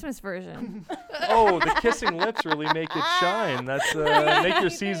the Christmas version. Oh, the kissing lips really make it shine. That's make your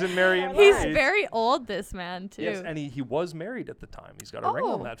season merry and He's bright. very old, this man, too. Yes, and he was married at the time. He's got a ring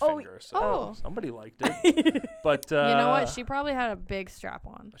on that Oh, finger, so oh. somebody liked it. But You know what? She probably had a big strap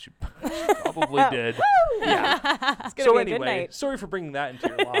on. she probably did. Yeah. It's gonna So be a good anyway, night. sorry for bringing that into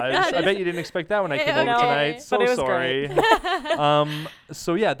your lives. I bet you didn't expect that when I came Yeah, over okay. tonight. But So it was sorry. great.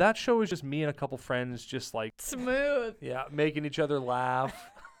 So yeah, that show is just me and a couple friends just like Smooth. making each other laugh.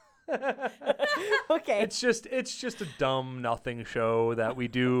 Okay. It's just a dumb nothing show that we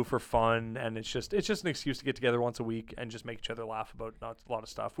do for fun, and it's just an excuse to get together once a week and just make each other laugh about not a lot of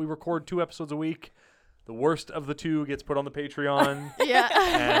stuff. We record 2 episodes a week. The worst of the 2 gets put on the Patreon.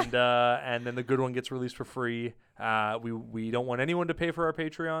 Yeah. and then the good one gets released for free. We don't want anyone to pay for our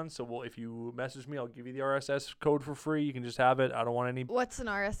Patreon, so if you message me, I'll give you the RSS code for free. You can just have it. I don't want any. What's an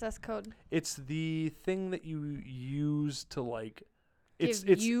RSS code? It's the thing that you use to like.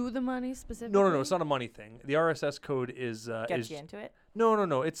 Give you the money specifically? No. It's not a money thing. The RSS code is Get you into it?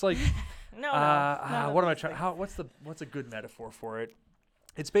 No. It's like No. what am I trying? What's a good metaphor for it?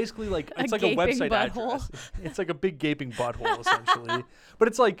 It's basically like A it's like a gaping website butthole. address. It's like a big gaping butthole essentially. But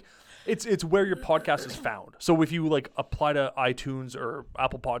it's like it's where your podcast is found. So if you like apply to iTunes or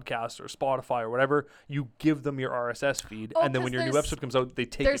Apple Podcasts or Spotify or whatever, you give them your RSS feed, and then when your new episode comes out, they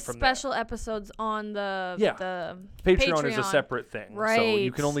take it There's from special episodes on the Patreon is a separate thing. Right. So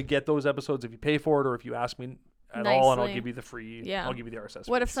you can only get those episodes if you pay for it or if you ask me at all, and I'll Nicely. give you the free. Yeah. I'll give you the RSS.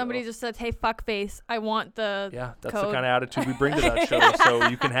 What feed, if somebody so. just said, "Hey, fuckface, I want the Yeah, that's code." the kind of attitude we bring to that show. So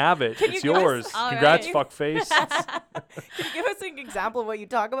you can have it. It's you give us- yours. All Congrats, right. fuckface. Can you give us an example of what you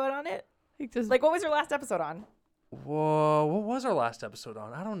talk about on it? Like, what was your last episode on? Whoa, what was our last episode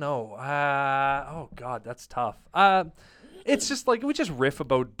on? I don't know. Oh God, that's tough. It's just like we just riff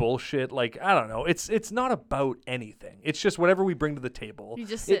about bullshit. Like I don't know. It's not about anything. It's just whatever we bring to the table. You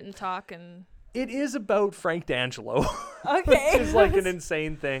just sit and talk and. It is about Frank D'Angelo. Okay. Which is like an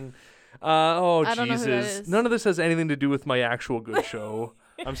insane thing. Oh I don't know who that Jesus! is. None of this has anything to do with my actual good show.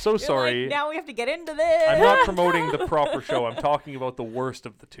 I'm so You're sorry. like, now we have to get into this. I'm not promoting the proper show. I'm talking about the worst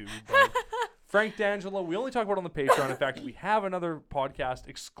of the 2. But Frank D'Angelo, we only talk about on the Patreon. In fact, we have another podcast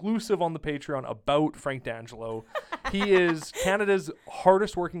exclusive on the Patreon about Frank D'Angelo. He is Canada's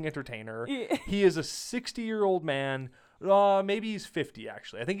hardest working entertainer. He is a 60-year-old man. Maybe he's 50,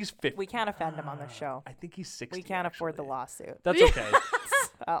 actually. I think he's 50. We can't offend him on the show. I think he's 60. We can't afford the actually. lawsuit. That's okay.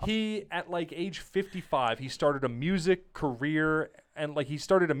 Oh. He, at like age 55, he started a music career, and like he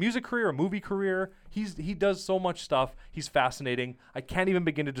started a music career, a movie career. He does so much stuff. He's fascinating. I can't even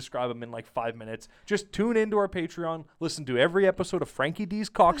begin to describe him in like 5 minutes. Just tune into our Patreon, listen to every episode of Frankie D's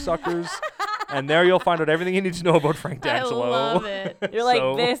Cocksuckers, and there you'll find out everything you need to know about Frank D'Angelo. I love it. You're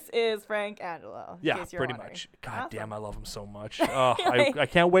like, this is Frank Angelo. in Yeah, case you're pretty wondering. much. God Awesome. damn, I love him so much. I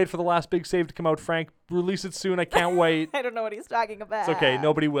can't wait for the last big save to come out. Frank, release it soon. I can't wait. I don't know what he's talking about. It's okay.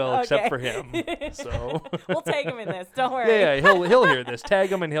 Nobody will except Okay. for him. So We'll tag him in this. Don't worry. yeah, he'll hear this. Tag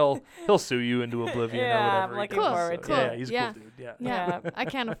him and he'll sue you into oblivion Yeah, or I'm whatever. he looking does. forward to Yeah, it. he's a Yeah. cool dude. Yeah. Yeah, I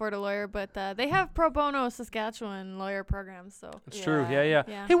can't afford a lawyer, but they have pro bono Saskatchewan lawyer programs. So It's true. Yeah.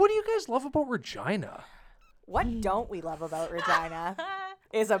 Yeah. Hey, what do you guys love about Regina? What don't we love about Regina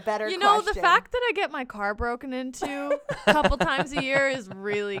is a better you know, question. the fact that I get my car broken into a couple times a year is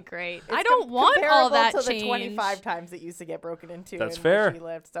really great. I don't want all comparable that to change. the 25 times it used to get broken into. That's in fair. Where she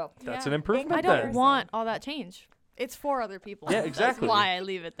lived. So That's Yeah. an improvement. I don't then. want all that change. It's for other people. Yeah, exactly. That's why I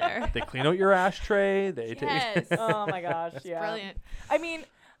leave it there. They clean out your ashtray. They Yes. oh my gosh, yeah. Brilliant. I mean,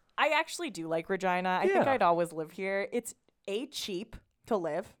 I actually do like Regina. I think Yeah. I'd always live here. It's cheap to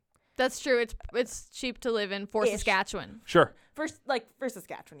live. That's true. It's cheap to live in for Ish. Saskatchewan. Sure. For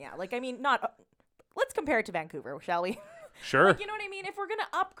Saskatchewan, yeah. Like, I mean, not. Let's compare it to Vancouver, shall we? Sure. Like, you know what I mean? If we're gonna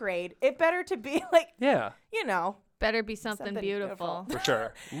upgrade, it better to be like, Yeah. you know, Better be something Something beautiful. For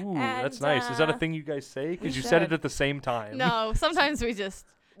sure. Ooh, that's And, nice. Is that a uh, thing you guys say? we Because you said it should. at the same time. No, sometimes we just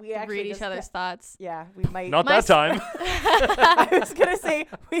we actually read each just other's thoughts. Yeah, we might. Not My that time. I was gonna say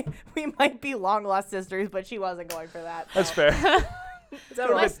we might be long lost sisters, but she wasn't going for that. That's so. fair.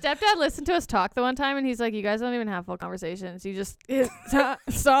 So, My stepdad listened to us talk the one time, and he's like, "You guys don't even have full conversations. You just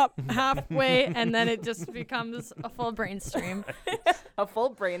stop halfway, and then it just becomes a full brain stream." a full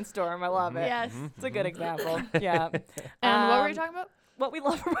brainstorm. I love it. Yes. It's a good example. Yeah. And what were you Um, talking about? What we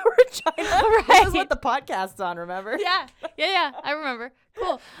love about Regina. This is what the podcast's on, remember? Yeah. I remember.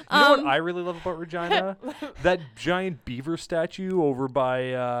 Cool. You know what I really love about Regina? That giant beaver statue over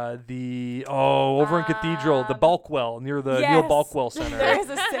by over in Cathedral, the Bulkwell near the Neil Bulkwell Center. There is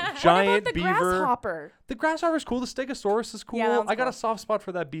a giant the beaver. grasshopper? The grasshopper's cool. The Stegosaurus is cool. Yeah, that one's I got cool. a soft spot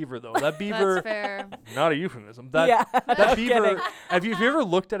for that beaver though. That beaver, That's fair. not a euphemism. That Yeah. that beaver. Have you ever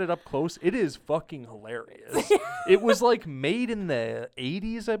looked at it up close? It is fucking hilarious. It was like made in the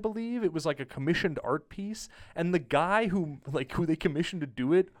 80s, I believe. It was like a commissioned art piece, and the guy who they commissioned to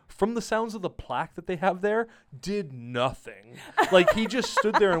do it, from the sounds of the plaque that they have there, did nothing. Like he just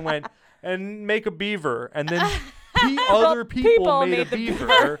stood there and went and make a beaver, and then other people made a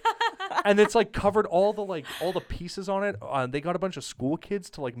beaver. And it's like covered all the pieces on it. They got a bunch of school kids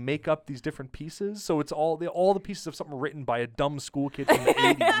to like make up these different pieces. So it's all the pieces of something written by a dumb school kid from the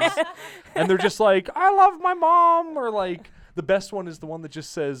 80s. And they're just like, I love my mom. Or like the best one is the one that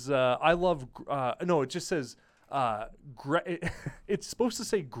just says, I love, no, it just says, it's supposed to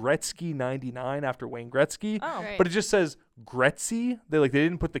say Gretzky 99 after Wayne Gretzky, Right. but it just says Gretzky. They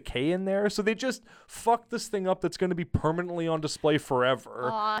didn't put the K in there, so they just fucked this thing up that's going to be permanently on display forever.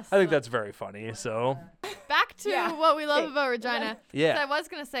 Awesome. I think that's very funny. So Back to what we love about Regina. Yeah. 'Cause I was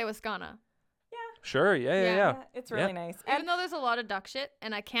gonna say Wascana. sure, yeah. It's really Yeah. nice. Even though there's a lot of duck shit,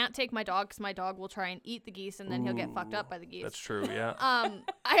 and I can't take my dog because my dog will try and eat the geese, and then he'll get fucked up by the geese. That's true. Yeah.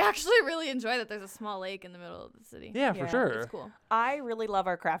 I actually really enjoy that there's a small lake in the middle of the city. Yeah, for Yeah. sure. It's cool. I really love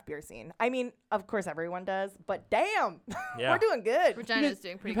our craft beer scene. I mean, of course everyone does, but damn, Yeah. we're doing good. Regina's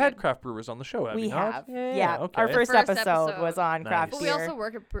doing pretty You've good. had craft brewers on the show, have We you not? have. Yeah. Okay. Our first First episode episode. was on Nice. craft But beer. we also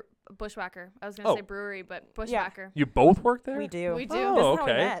work at Bushwhacker. I was gonna Oh. say brewery, but Bushwhacker. You both work there? We do. We do. This Oh, is how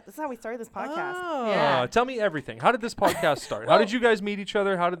we okay. met. This is how we started this podcast. Oh, Yeah. Tell me everything. How did this podcast start? How did you guys meet each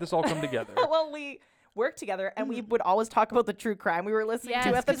other? How did this all come together? Well, we worked together, and we would always talk about the true crime we were listening to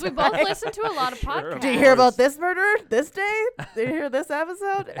Yes, at the because we time. both listen to a lot of Sure. podcasts. Do you hear about this murder this day? Did you hear this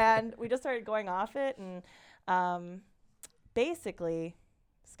episode? And we just started going off it, and basically,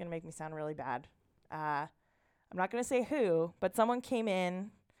 it's gonna make me sound really bad. I'm not gonna say who, but someone came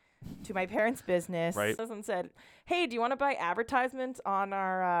in to my parents' business Right. and said, "Hey, do you want to buy advertisements on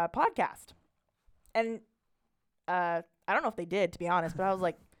our podcast?" And I don't know if they did, to be honest, but I was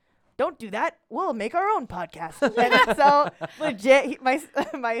like, "Don't do that. We'll make our own podcast." And so legit, my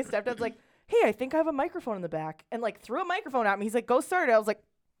stepdad's like, "Hey, I think I have a microphone in the back," and like threw a microphone at me. He's like, "Go start it." I was like,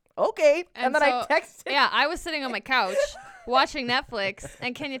 "Okay," and then I so- texted. Yeah, I was sitting on my couch watching Netflix,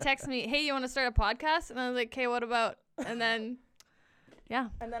 and Kenya texted me, "Hey, you want to start a podcast?" And I was like, "Okay, what about?" And then, yeah.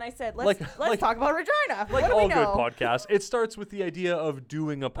 And then I said, "Let's Like- talk about Regina." Like what do all we good know? podcasts, it starts with the idea of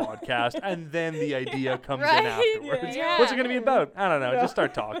doing a podcast, and then the idea comes Right? in afterwards. Yeah. What's it going to be about? I don't know. Yeah. Just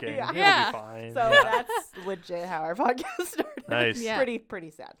start talking. Yeah. It'll Yeah. be fine. So Yeah. that's legit how our podcast started. Nice. It's Yeah. pretty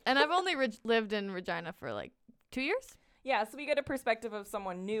sad. And I've only lived in Regina for like 2 years. Yeah, so we get a perspective of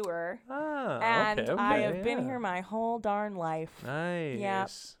someone newer, Ah, and okay, I okay, have been yeah. here my whole darn life.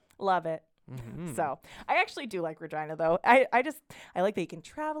 Nice. Love it. Mhm. So I actually do like Regina, though. I like that you can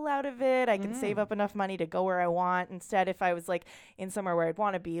travel out of it. I can save up enough money to go where I want. Instead, if I was like in somewhere where I'd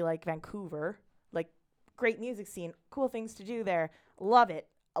want to be, like Vancouver, like great music scene, cool things to do there. Love it.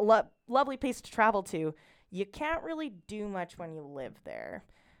 Lovely place to travel to. You can't really do much when you live there.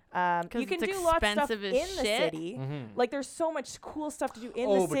 You can it's do lots of stuff expensive in as the shit. city. Mhm. Like there's so much cool stuff to do in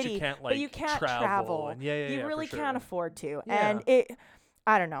Oh, the but city, you can't, but you like, can't travel travel. and- yeah, you for really sure. can't afford to. Yeah. And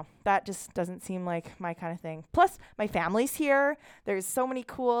I don't know. That just doesn't seem like my kind of thing. Plus, my family's here. There's so many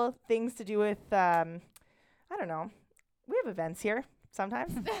cool things to do with, I don't know. We have events here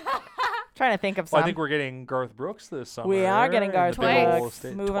sometimes. Trying to think of some. Well, I think we're getting Garth Brooks this summer. We are getting in Garth the big ol' Brooks.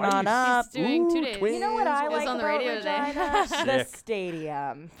 sta- Moving twice. on up. He's doing 2 days. twins. You know what I He was like on the about radio today. Regina? The Sick.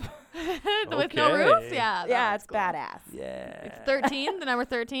 stadium. With no roof? Okay. Yeah. Yeah, that's it's cool. badass. Yeah. It's 13, the number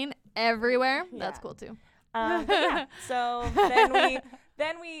 13, everywhere. That's Yeah. cool too. But yeah, so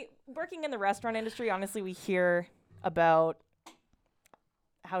then we working in the restaurant industry. Honestly, we hear about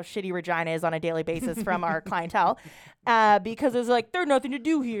how shitty Regina is on a daily basis from our clientele, because it's like there's nothing to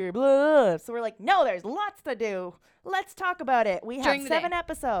do here. Blah, blah, blah. So we're like, no, there's lots to do. Let's talk about it. We During have the 7 day.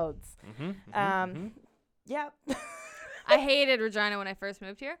 episodes. Yeah. I hated Regina when I first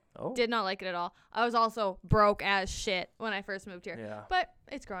moved here. Oh. Did not like it at all. I was also broke as shit when I first moved here. Yeah. But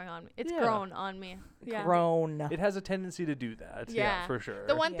it's growing on me. It's Yeah. grown on me. Yeah. Grown. It has a tendency to do that. Yeah, Yeah. for sure.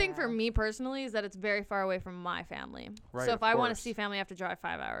 The one thing for Yeah. me personally is that it's very far away from my family. Right, so of if I want to course. see family, I have to drive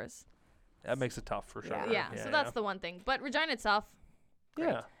 5 hours. That makes it tough for sure. Yeah. Yeah. So that's the one thing. But Regina itself,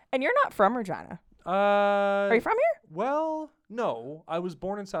 Yeah. And you're not from Regina. Are Are you from here? Well, no. I was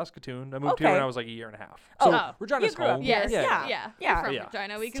born in Saskatoon. I moved here when I was like a year and a half. Oh, So Regina's you grew up home. Yes. Yeah. You're from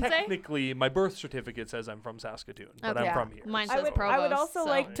Regina, we can say. Technically, my birth certificate says I'm from Saskatoon, but Okay. I'm from here. Mine so- says Provost. I would also so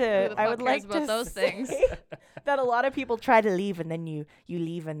like to. who the I fuck would cares like about to those say things. that a lot of people try to leave and then you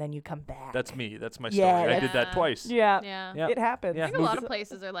leave and then you come back. That's me. That's my story. Yeah, I did that Yeah. twice. yeah. Yeah. Yeah. It happens. Yeah. I think a lot of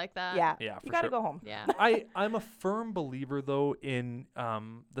places are like that. Yeah. Yeah, for You gotta sure. go home. Yeah. I'm a firm believer, though, in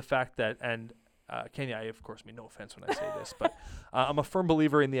the fact that, and Kenya, I of course mean no offense when I say this, but I'm a firm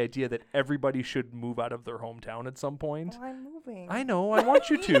believer in the idea that everybody should move out of their hometown at some point. Oh, I'm moving. I know. I want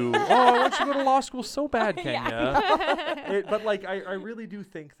you to. I want you to go to law school so bad, Yeah, Kenya. But like, I really do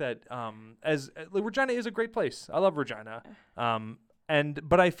think that like, Regina is a great place. I love Regina.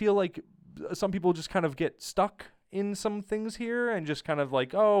 But I feel like some people just kind of get stuck in some things here and just kind of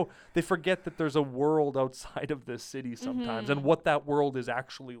like, they forget that there's a world outside of this city sometimes and what that world is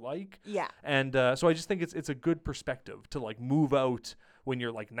actually like. Yeah. And so I just think it's a good perspective to like move out when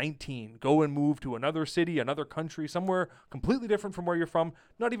you're like 19, go and move to another city, another country, somewhere completely different from where you're from.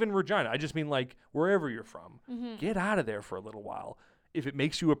 Not even Regina. I just mean like wherever you're from. Get out of there for a little while. If it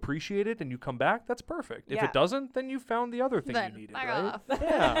makes you appreciate it and you come back, that's perfect. If Yeah. it doesn't, then you found the other thing Then you needed, back right? off.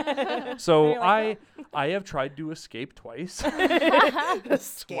 Yeah. So You're like, I have tried to escape twice.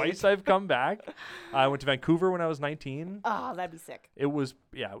 Escape. Twice I've come back. I went to Vancouver when I was 19. Oh, that'd be sick. It was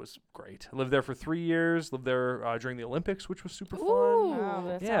great. I lived there for 3 years. Lived there during the Olympics, which was super fun. Oh,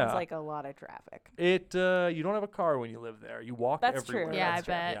 that Yeah. sounds like a lot of traffic. It you don't have a car when you live there. You walk That's true. everywhere. Yeah, I That's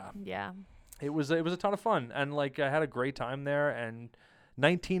true. bet. Yeah. Yeah. It was a ton of fun, and like I had a great time there. And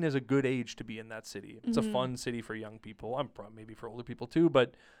 19 is a good age to be in that city. It's a fun city for young people. I'm probably maybe for older people too,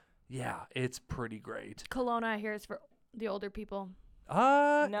 but yeah, it's pretty great. Kelowna, I hear, is for the older people.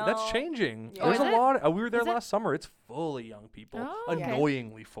 That's No. changing. Yeah. There's Oh, a is it? lot. We were there Is it? last summer. It's full of young people. Oh, okay.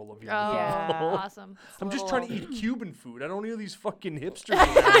 Annoyingly full of young Oh, Yeah. people. awesome. I'm just little- trying to eat Cuban food. I don't need these fucking hipsters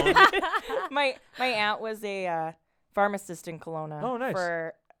around. my aunt was a pharmacist in Kelowna Oh, nice.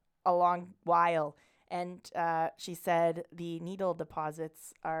 for a long while, and she said the needle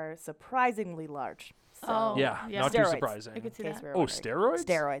deposits are surprisingly large. So Oh, Yeah, yeah. not too Steroids. surprising. I could see in case that. we were Oh, wondering. steroids?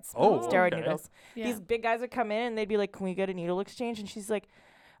 Steroids. Oh, steroid okay. needles. Yeah. These big guys would come in and they'd be like, "Can we get a needle exchange?" And she's like,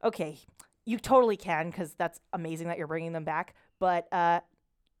 "Okay, you totally can, because that's amazing that you're bringing them back. But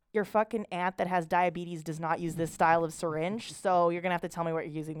your fucking aunt that has diabetes does not use this style of syringe, so you're gonna have to tell me what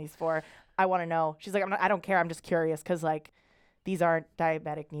you're using these for. I want to know." She's like, I don't care. I'm just curious, because like these aren't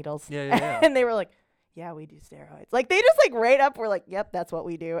diabetic needles. Yeah. And they were like, "Yeah, we do steroids." Like they just like right up were like, "Yep, that's what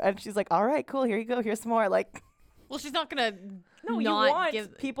we do." And she's like, "All right, cool. Here you go. Here's some more." Like, Well, she's not gonna no, you not want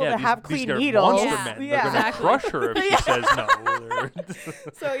give. people Yeah, to these- have these clean are needles. Monster Yeah. men. Yeah. They're gonna Exactly. crush her if she says no.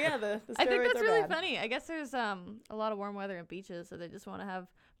 So yeah, the steroids I think that's are really bad. funny. I guess there's a lot of warm weather and beaches, so they just want to have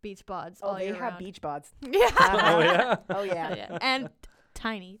beach bods Oh, all they year have round. beach bods. Yeah. Oh yeah. Oh yeah. Oh, yeah. And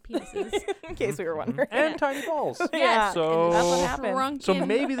tiny penises. In case we were wondering. And tiny balls. Yeah. So That's what happened. Shrunken. So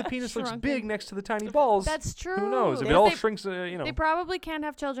maybe the penis looks Shrunken. big next to the tiny balls. That's true. Who knows? If it They- all they, shrinks, they probably can't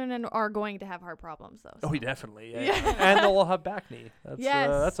have children and are going to have heart problems though. Oh, so. definitely. Yeah. Yeah. And they'll all have back knee. That's Yes.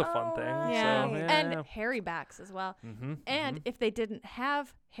 that's a fun Oh, thing. Yeah. So, And hairy backs as well. Mm-hmm. And if they didn't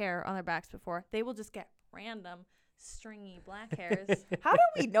have hair on their backs before, they will just get random stringy black hairs. How do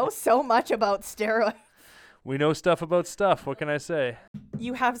we know so much about steroids? We know stuff about stuff. What can I say?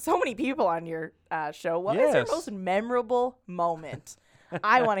 You have so many people on your show. What is your Yes. most memorable moment?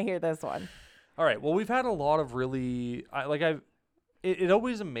 I want to hear this one. All right. Well, we've had a lot of really it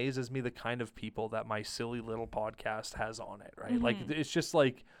always amazes me the kind of people that my silly little podcast has on it, right? Like it's just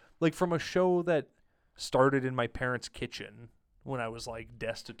like from a show that started in my parents' kitchen when I was like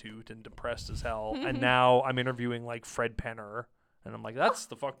destitute and depressed as hell, and now I'm interviewing like Fred Penner, and I'm like, that's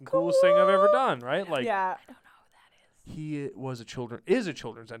the fucking coolest thing I've ever done, right? Like Yeah. he is a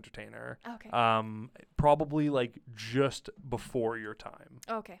children's entertainer. Okay. Probably like just before your time.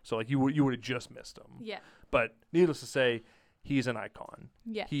 Okay. So like you would have just missed him. Yeah. But needless to say, he's an icon.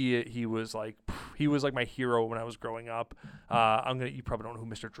 Yeah. He was like my hero when I was growing up. You probably don't know who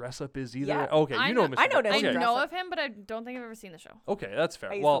Mr. Dressup is either. Yeah. Okay, I you know know- Mr. I know I Mr. Okay. know Dressup. of him, but I don't think I've ever seen the show. Okay, that's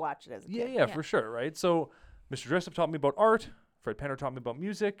fair. I used well, to watch it as a yeah, kid. yeah, Yeah. for sure, right? So Mr. Dressup taught me about art. Fred Penner taught me about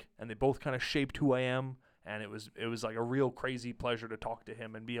music, and they both kind of shaped who I am. And it was like a real crazy pleasure to talk to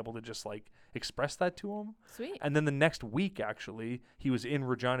him and be able to just like express that to him. Sweet. And then the next week, actually, he was in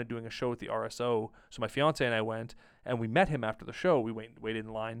Regina doing a show at the RSO. So my fiance and I went, and we met him after the show. We waited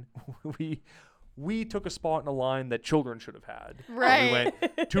in line. we took a spot in a line that children should have had. Right. And we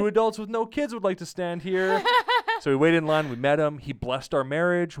went, 2 adults with no kids would like to stand here. So we waited in line. We met him. He blessed our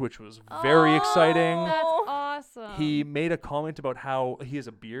marriage, which was very exciting. That's awesome. He made a comment about how he has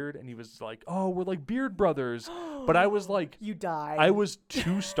a beard, and he was like, "Oh, we're like beard brothers." But I was like, You died. I was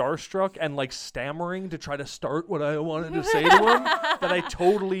too starstruck and like stammering to try to start what I wanted to say to him that I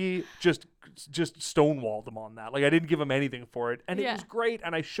totally just stonewalled him on that. Like I didn't give him anything for it, and it was great.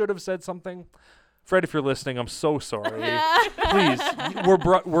 And I should have said something. Fred, if you're listening, I'm so sorry. Please,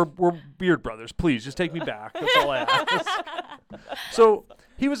 we're beard brothers. Please, just take me back. That's all I ask. So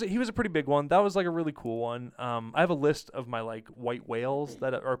he was a pretty big one. That was like a really cool one. I have a list of my like white whales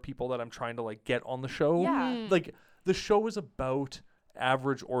that are people that I'm trying to like get on the show. Yeah. Like the show is about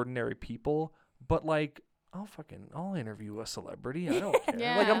average, ordinary people, but like I'll interview a celebrity. I don't care.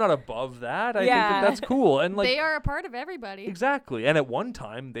 Yeah. Like I'm not above that. I think that's cool. And like they are a part of everybody. Exactly. And at one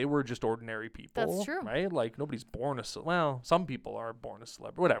time, they were just ordinary people. That's true. Right? Like, nobody's born well, some people are born a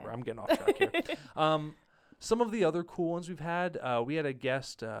celebrity. Whatever. I'm getting off track here. Some of the other cool ones we've had, we had a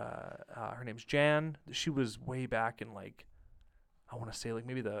guest, her name's Jan. She was way back in, like, I want to say, like,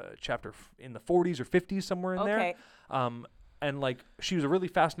 maybe the chapter in the 40s or 50s, somewhere in there. And like she was a really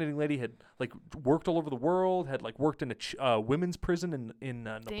fascinating lady, had like worked all over the world, had like worked in a women's prison in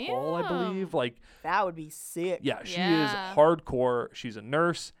Nepal, I believe. Like that would be sick. Yeah, she is hardcore. She's a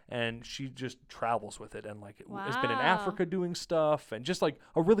nurse and she just travels with it, and like has been in Africa doing stuff, and just like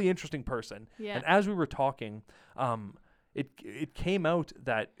a really interesting person. Yeah. And as we were talking, it came out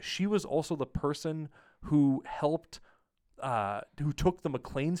that she was also the person who helped. Who took the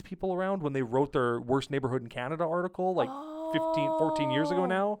McLean's people around when they wrote their Worst Neighborhood in Canada article, like 14 years ago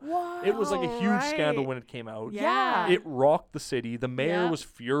now. Wow, it was like a huge scandal when it came out. Yeah. It rocked the city. The mayor was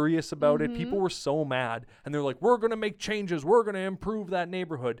furious about it. People were so mad. And they're like, we're going to make changes. We're going to improve that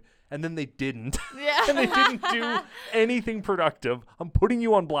neighborhood. And then they didn't. Yeah. And they didn't do anything productive. I'm putting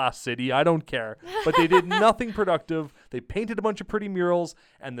you on blast, city. I don't care. But they did nothing productive. They painted a bunch of pretty murals,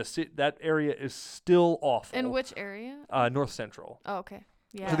 and that area is still awful. In which area? North Central. Oh, okay.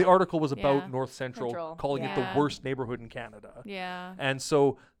 Yeah. So the article was about North Central. Calling it the Yeah. worst neighborhood in Canada. Yeah. And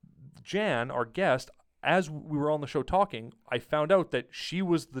so Jan, our guest, as we were on the show talking, I found out that she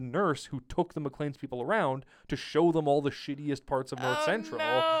was the nurse who took the McLean's people around to show them all the shittiest parts of North Central.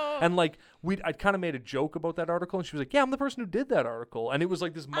 No. And like I kind of made a joke about that article, and she was like, "Yeah, I'm the person who did that article." And it was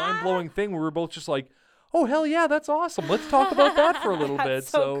like this mind-blowing thing where we were both just like, "Oh, hell yeah, that's awesome. Let's talk about that for a little bit."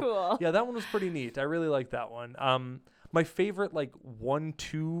 So cool. Yeah, that one was pretty neat. I really liked that one. My favorite like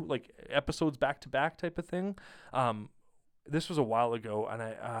 1-2 like episodes back to back type of thing. This was a while ago, and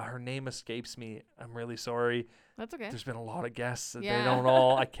her name escapes me. I'm really sorry. That's okay. There's been a lot of guests that they don't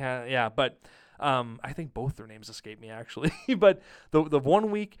all. I can't. Yeah, but I think both their names escape me actually. But the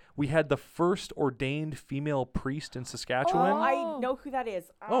 1 week we had the first ordained female priest in Saskatchewan. Oh, I know who that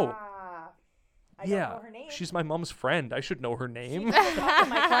is. I don't know her name. She's my mom's friend. I should know her name. She taught in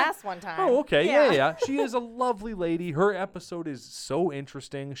my class one time. Oh, okay. Yeah. She is a lovely lady. Her episode is so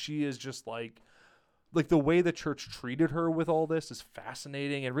interesting. She is just like the way the church treated her with all this is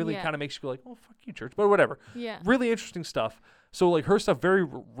fascinating, and really kind of makes you go like, oh, fuck you, church. But whatever. Yeah. Really interesting stuff. So like her stuff, very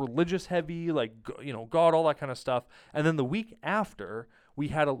religious heavy, like, God, all that kind of stuff. And then the week after, we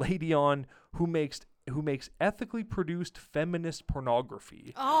had a lady on who makes ethically produced feminist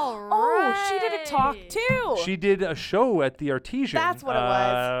pornography. Oh, she did a talk too. She did a show at the Artesian. That's what it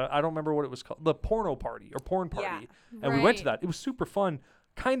was. I don't remember what it was called. The porn party. Yeah. And we went to that. It was super fun.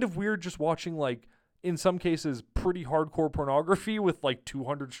 Kind of weird just watching like, in some cases, pretty hardcore pornography with like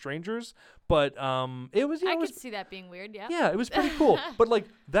 200 strangers. But it was, I could see that being weird, yeah. Yeah, it was pretty cool. But like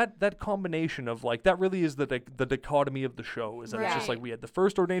that combination of like, that really is the dichotomy of the show, is that it's just like we had the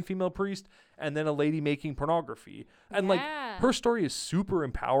first ordained female priest and then a lady making pornography. And like her story is super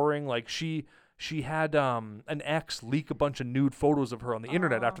empowering. Like she had an ex leak a bunch of nude photos of her on the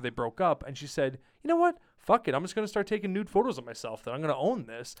internet after they broke up, and she said, you know what? Fuck it. I'm just going to start taking nude photos of myself. That I'm going to own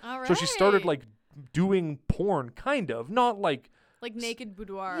this. All right. So she started like doing porn, kind of, not like naked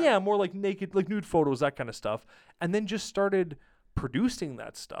boudoir. Yeah, more like naked, like nude photos, that kind of stuff. And then just started producing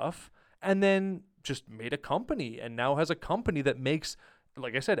that stuff, and then just made a company, and now has a company that makes,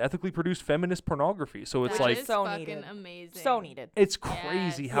 like I said, ethically produced feminist pornography. So it's like so fucking needed. Amazing. So needed. It's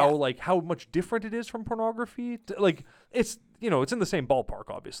crazy how much different it is from pornography. Like it's it's in the same ballpark,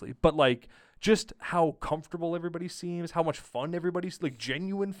 obviously, but like just how comfortable everybody seems, how much fun everybody's, like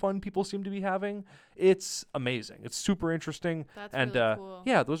genuine fun people seem to be having. It's amazing. It's super interesting. That's and really cool.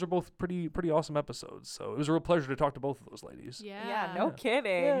 Yeah, those are both pretty awesome episodes. So it was a real pleasure to talk to both of those ladies. Yeah. No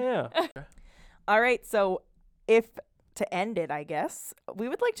kidding. Yeah. All right, so to end it, I guess, we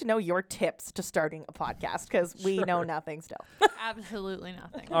would like to know your tips to starting a podcast, because we know nothing still. Absolutely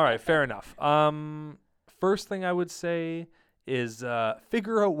nothing. All right, fair enough. first thing I would say is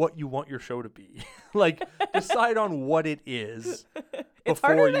figure out what you want your show to be. Like, decide on what it is. It's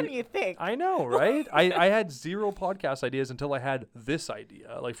harder than you think. I know, right? I had 0 podcast ideas until I had this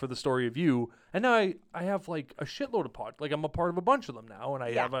idea, like for the story of you. And now I have like a shitload of like I'm a part of a bunch of them now, and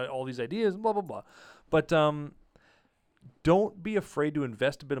I have all these ideas and blah, blah, blah. But don't be afraid to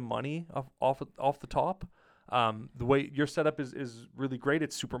invest a bit of money off the top. The way your setup is really great.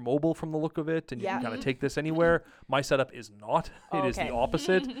 It's super mobile from the look of it, and you can kind of take this anywhere. My setup is not. It is the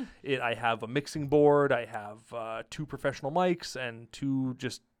opposite. I have a mixing board. I have 2 professional mics and 2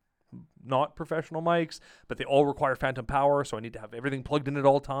 just not professional mics, but they all require phantom power, so I need to have everything plugged in at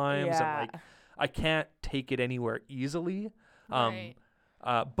all times. And like, I can't take it anywhere easily.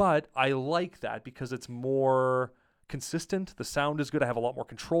 But I like that because it's more consistent. The sound is good. I have a lot more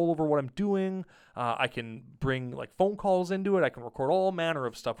control over what I'm doing. I can bring like phone calls into it. I can record all manner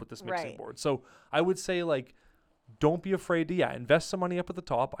of stuff with this mixing board. So I would say, like, don't be afraid to invest some money up at the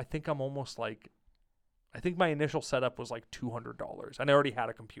top. I think I think my initial setup was like $200, and I already had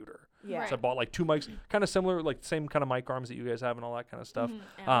a computer. Yeah. So I bought like 2 mics, kind of similar, like same kind of mic arms that you guys have and all that kind of stuff.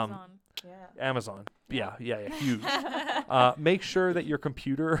 Amazon. Yeah, huge. Make sure that your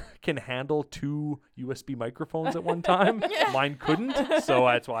computer can handle 2 USB microphones at one time. Mine couldn't, so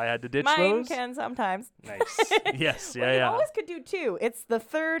that's why I had to ditch those. Mine can sometimes. Nice. Yes, You always could do 2. It's the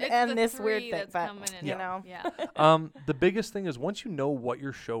third and this weird thing, but you know. The biggest thing is once you know what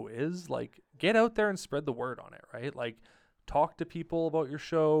your show is, like, get out there and spread the word on it, right? Like, talk to people about your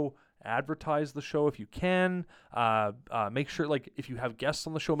show. Advertise the show if you can. Make sure, like, if you have guests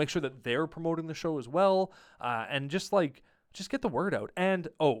on the show, make sure that they're promoting the show as well. And just get the word out. And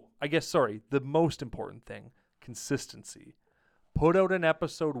the most important thing, consistency. Put out an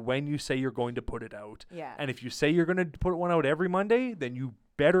episode when you say you're going to put it out. Yeah. And if you say you're going to put one out every Monday, then you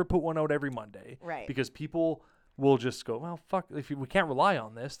better put one out every Monday. Right. Because people will just go, well, fuck, we can't rely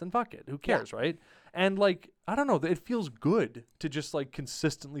on this, then fuck it. Who cares, right? And, like, I don't know, it feels good to just, like,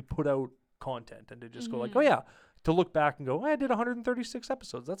 consistently put out content and to just go, like, oh, yeah, to look back and go, I did 136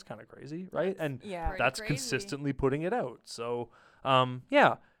 episodes. That's kind of crazy, right? And that's consistently putting it out. So,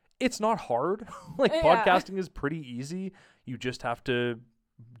 it's not hard. Like, podcasting is pretty easy. You just have to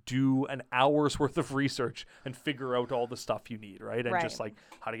do an hour's worth of research and figure out all the stuff you need, right? And just like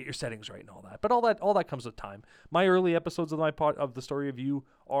how to get your settings right and all that. But all that comes with time. My early episodes of of the story of you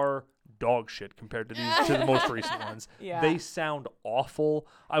are dog shit compared to the most recent ones. Yeah. They sound awful.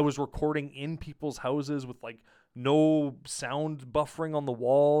 I was recording in people's houses with like no sound buffering on the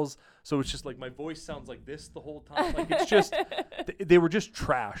walls, so it's just like my voice sounds like this the whole time. Like, it's just they were just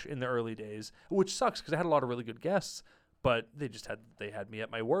trash in the early days, which sucks because I had a lot of really good guests. But they had me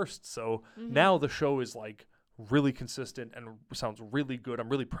at my worst. So now the show is like really consistent and sounds really good. I'm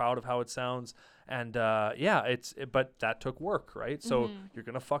really proud of how it sounds. And but that took work, right? So you're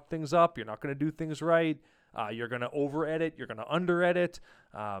going to fuck things up. You're not going to do things right. You're going to over edit. You're going to under edit.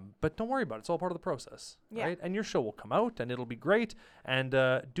 But don't worry about it. It's all part of the process, right? And your show will come out and it'll be great. And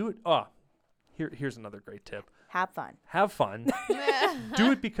do it. Here's another great tip. Have fun.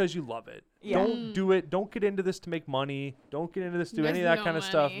 Do it because you love it. Don't do it. Don't get into this to make money. Don't get into this to do any of that kind of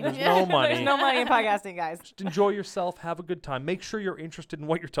stuff. There's no money. There's no money in podcasting, guys. Just enjoy yourself. Have a good time. Make sure you're interested in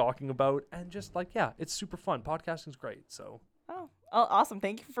what you're talking about. And just it's super fun. Podcasting's great. So. Oh, awesome.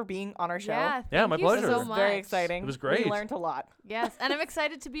 Thank you for being on our show. Yeah, my pleasure. So much. Very exciting. It was great. We learned a lot. Yes, and I'm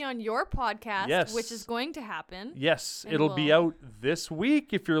excited to be on your podcast, which is going to happen. Yes, it'll be out this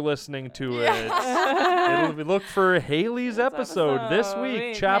week if you're listening to it. Look for Hailey's episode this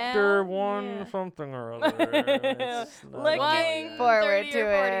week, chapter 1 something or other. Looking forward to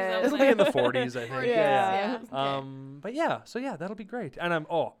it. It'll be in the 40s, I think. Yeah. But that'll be great. And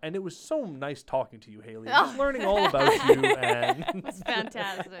and it was so nice talking to you, Hailey. Just learning all about you and it's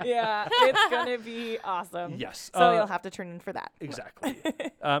fantastic. Yeah, it's gonna be awesome. Yes. So you'll have to turn in for that. Exactly.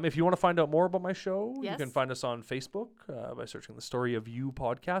 If you want to find out more about my show, you can find us on Facebook by searching the Story of You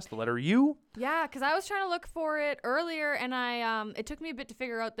podcast, the letter U. Yeah, because I was trying to look for it earlier, and it took me a bit to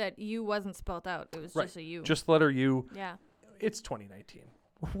figure out that U wasn't spelled out. It was just a U. Just the letter U. Yeah. It's 2019.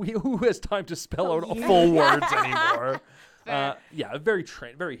 Who has time to spell out full words anymore?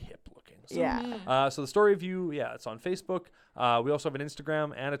 Very hip looking. So, so the Story of You, it's on Facebook. We also have an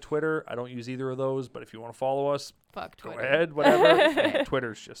Instagram and a Twitter. I don't use either of those, but if you want to follow us, fuck Twitter. Go ahead, whatever.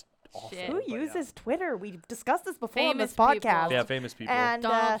 Twitter's just awful. Who uses Twitter? We've discussed this before on this Famous podcast. people. Yeah, famous people. And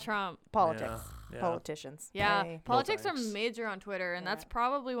Donald Trump. Politics. Yeah. Politicians. Yeah, Hey. politics are major on Twitter, and that's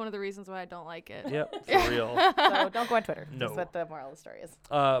probably one of the reasons why I don't like it. Yep, for real. So don't go on Twitter. No. That's what the moral of the story is.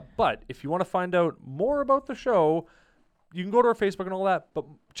 But if you want to find out more about the show, you can go to our Facebook and all that, but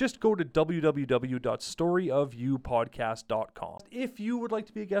just go to www.storyofyoupodcast.com. If you would like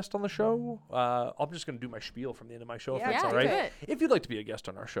to be a guest on the show, I'm just going to do my spiel from the end of my show, if that's all right. do it. If you'd like to be a guest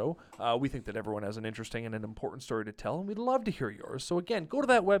on our show, we think that everyone has an interesting and an important story to tell, and we'd love to hear yours. So again, go to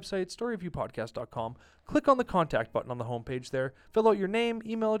that website, storyofyoupodcast.com, click on the contact button on the homepage there, fill out your name,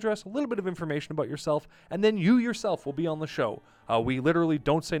 email address, a little bit of information about yourself, and then you yourself will be on the show. We literally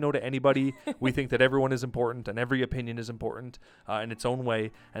don't say no to anybody. We think that everyone is important and every opinion is important in its own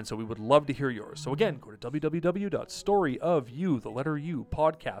way. And so we would love to hear yours. So again, go to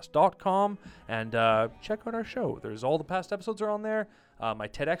www.storyofyoupodcast.com and check out our show. There's all the past episodes are on there. My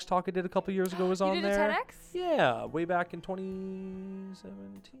TEDx talk I did a couple years ago was on You there. did a TEDx? Yeah, way back in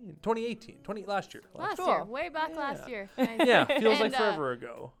 2018, last year. Last Cool. year. Way back last year. Nice. Yeah, feels like And, forever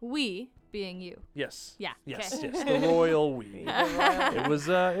ago. We being you. Yes. Yeah. Yes, okay. yes, the royal we. It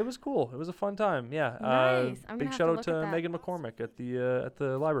was cool. It was a fun time. Yeah. Nice. I'm gonna Big have shout to out look to at that. Megan McCormick at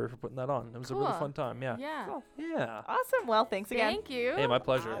the library for putting that on. It was a really Cool. fun time. Yeah. Yeah. Cool. Yeah. Awesome. Well, thanks again. Thank you. Hey, my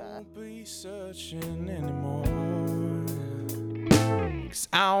pleasure. I won't be searching anymore. 'Cause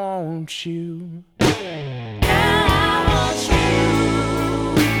I want you. Girl,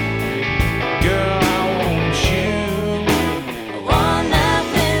 I want you. I want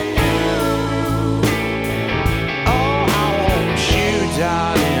nothing new. Oh, I want you,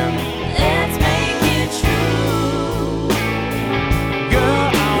 darling. Let's make it true.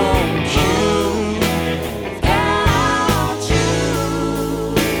 Girl, I want you. Girl, I want you.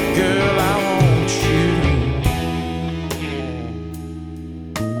 Girl, I want you.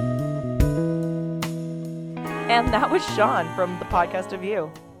 And that was Shawn from the Podcast of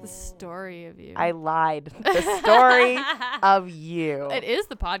You. The story of you. I lied. The story of you. It is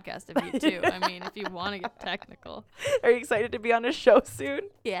the podcast of you too. I mean, if you want to get technical. Are you excited to be on a show soon?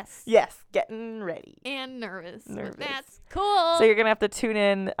 Yes. Yes. Getting ready. And nervous. but Nervous. That's cool. So you're going to have to tune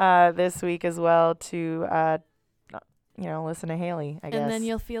in this week as well to, listen to Hailey, I guess. and then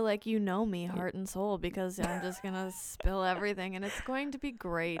you'll feel like you know me heart and soul because I'm just going to spill everything and it's going to be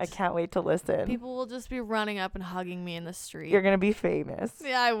great. I can't wait to listen. People will just be running up and hugging me in the street. You're going to be famous.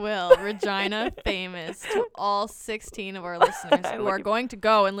 Yeah, I will. Regina famous to all 16 of our listeners who are going to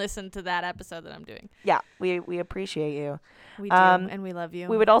go and listen to that episode that I'm doing. Yeah, we appreciate you. We do, Um, and we love you.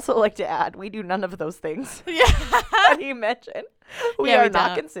 We would also like to add, we do none of those things yeah. that you mentioned. We Yeah, are we not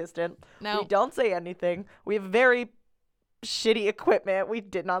don't. consistent. No. We don't say anything. We have very shitty equipment. We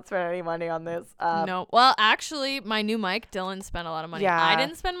did not spend any money on this. No. Well, actually, my new mic, Dylan spent a lot of money. Yeah. I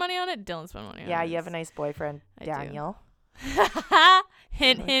didn't spend money on it. Dylan spent money on it. Yeah, you have a nice boyfriend, I do. Daniel.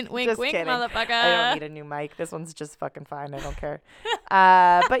 Hint, hint, wink, Just wink, kidding. motherfucker. I don't need a new mic. This one's just fucking fine. I don't care.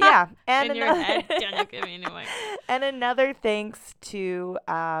 But yeah, and in your head. Don't give me a new mic. and another thanks to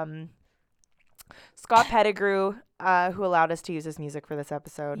Scott Pettigrew, who allowed us to use his music for this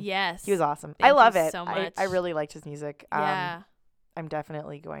episode. Yes. He was awesome. Thank I love you it. so much. I really liked his music. Yeah. I'm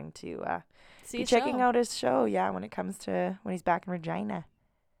definitely going to See be a checking show. out his show. Yeah, when he's back in Regina.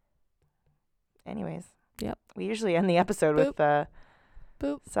 Anyways. Yep. We usually end the episode with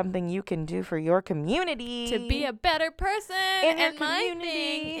Boop. something you can do for your community. To be a better person. In your and my thing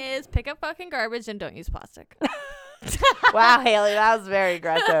community. is pick up fucking garbage and don't use plastic. Wow, Hailey, that was very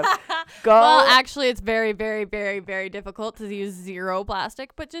aggressive. Go. Well, actually, it's very, very, very, very difficult to use zero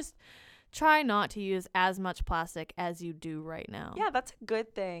plastic, but just try not to use as much plastic as you do right now. Yeah, that's a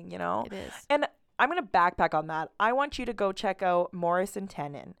good thing, you know? It is. And I'm going to backpack on that. I want you to go check out Morris and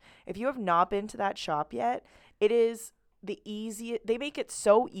Tenon. If you have not been to that shop yet, it is the easiest. They make it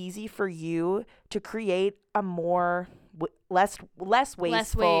so easy for you to create a more less wasteful,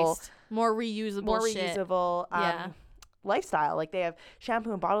 Less waste. More reusable shit. yeah. Lifestyle. Like they have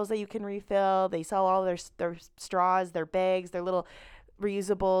shampoo and bottles that you can refill. They sell all their straws, their bags, their little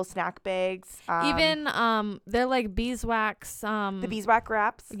reusable snack bags. Even they're like beeswax. the beeswax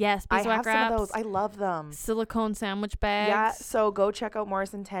wraps. Yes, I beeswax have wraps. some of those. I love them. Silicone sandwich bags. Yeah, so go check out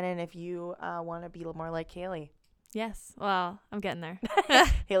Morris and Tenon if you want to be more like Hailey. Yes. Well, I'm getting there.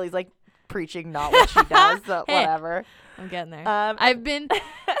 Hailey's like preaching not what she does, so Hey. whatever. I'm getting there. Um, I've been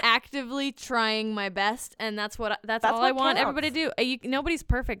actively trying my best, and that's all I what want everybody to counts. do. Nobody's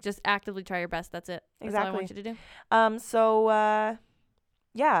perfect. Just actively try your best. That's it. That's all I want you to do.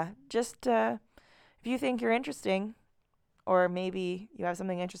 Yeah, just if you think you're interesting, or maybe you have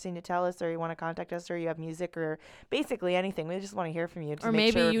something interesting to tell us, or you want to contact us, or you have music, or basically anything, we just want to hear from you. To Or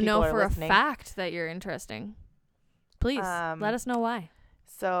make maybe sure you people know are for listening. a fact that you're interesting. Please let us know why.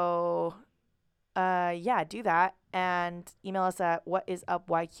 So, yeah, do that. and email us at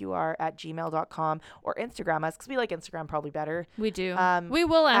whatisupyqr@gmail.com or Instagram us because we like Instagram probably better. We do. We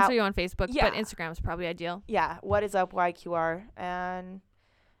will answer you on Facebook, yeah. but Instagram is probably ideal. Yeah, whatisupyqr. And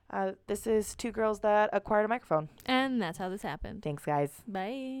this is two girls that acquired a microphone. And that's how this happened. Thanks, guys.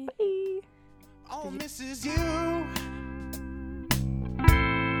 Bye. Bye. Oh, misses you.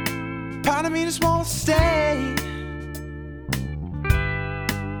 Part of me just wants to stay.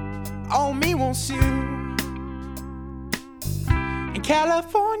 All me wants you. In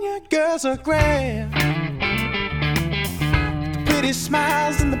California, girls are grand. The pretty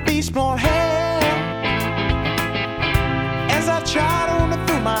smiles and the beach blonde hair. As I try to run it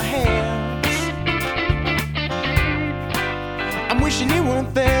through my hands, I'm wishing you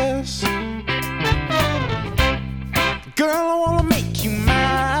weren't this. Girl, I wanna make you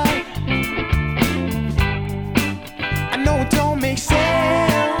mine. I know it don't make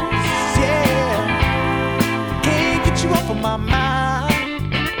sense, yeah. Can't get you off of my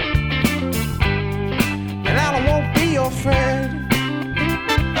mind. And I don't wanna be your friend.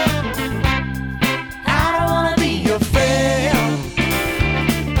 I don't wanna be your friend.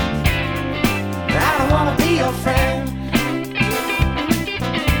 I don't wanna be your friend.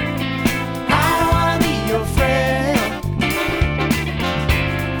 I don't wanna be your friend.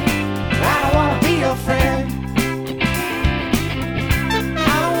 Your friend. I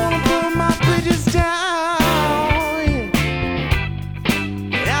don't wanna burn my bridges down,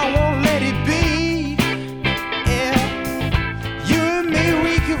 yeah. And I won't let it be, yeah. You and me,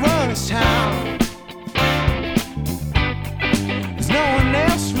 we could run this town. There's no one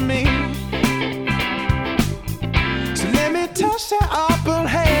else for me. So let me touch that apple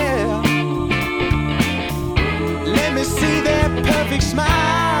hair. Let me see that perfect smile.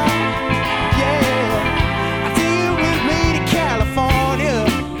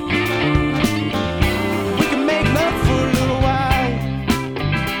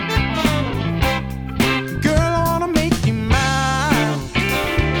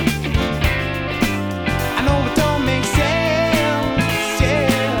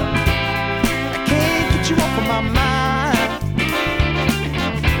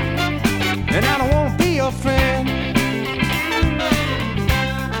 And I don't wanna be your friend.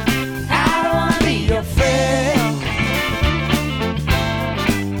 I don't wanna be your friend.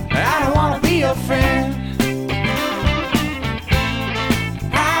 I don't wanna be your friend.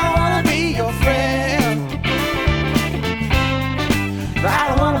 I don't wanna be your friend. I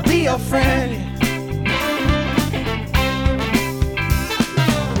don't wanna be your friend.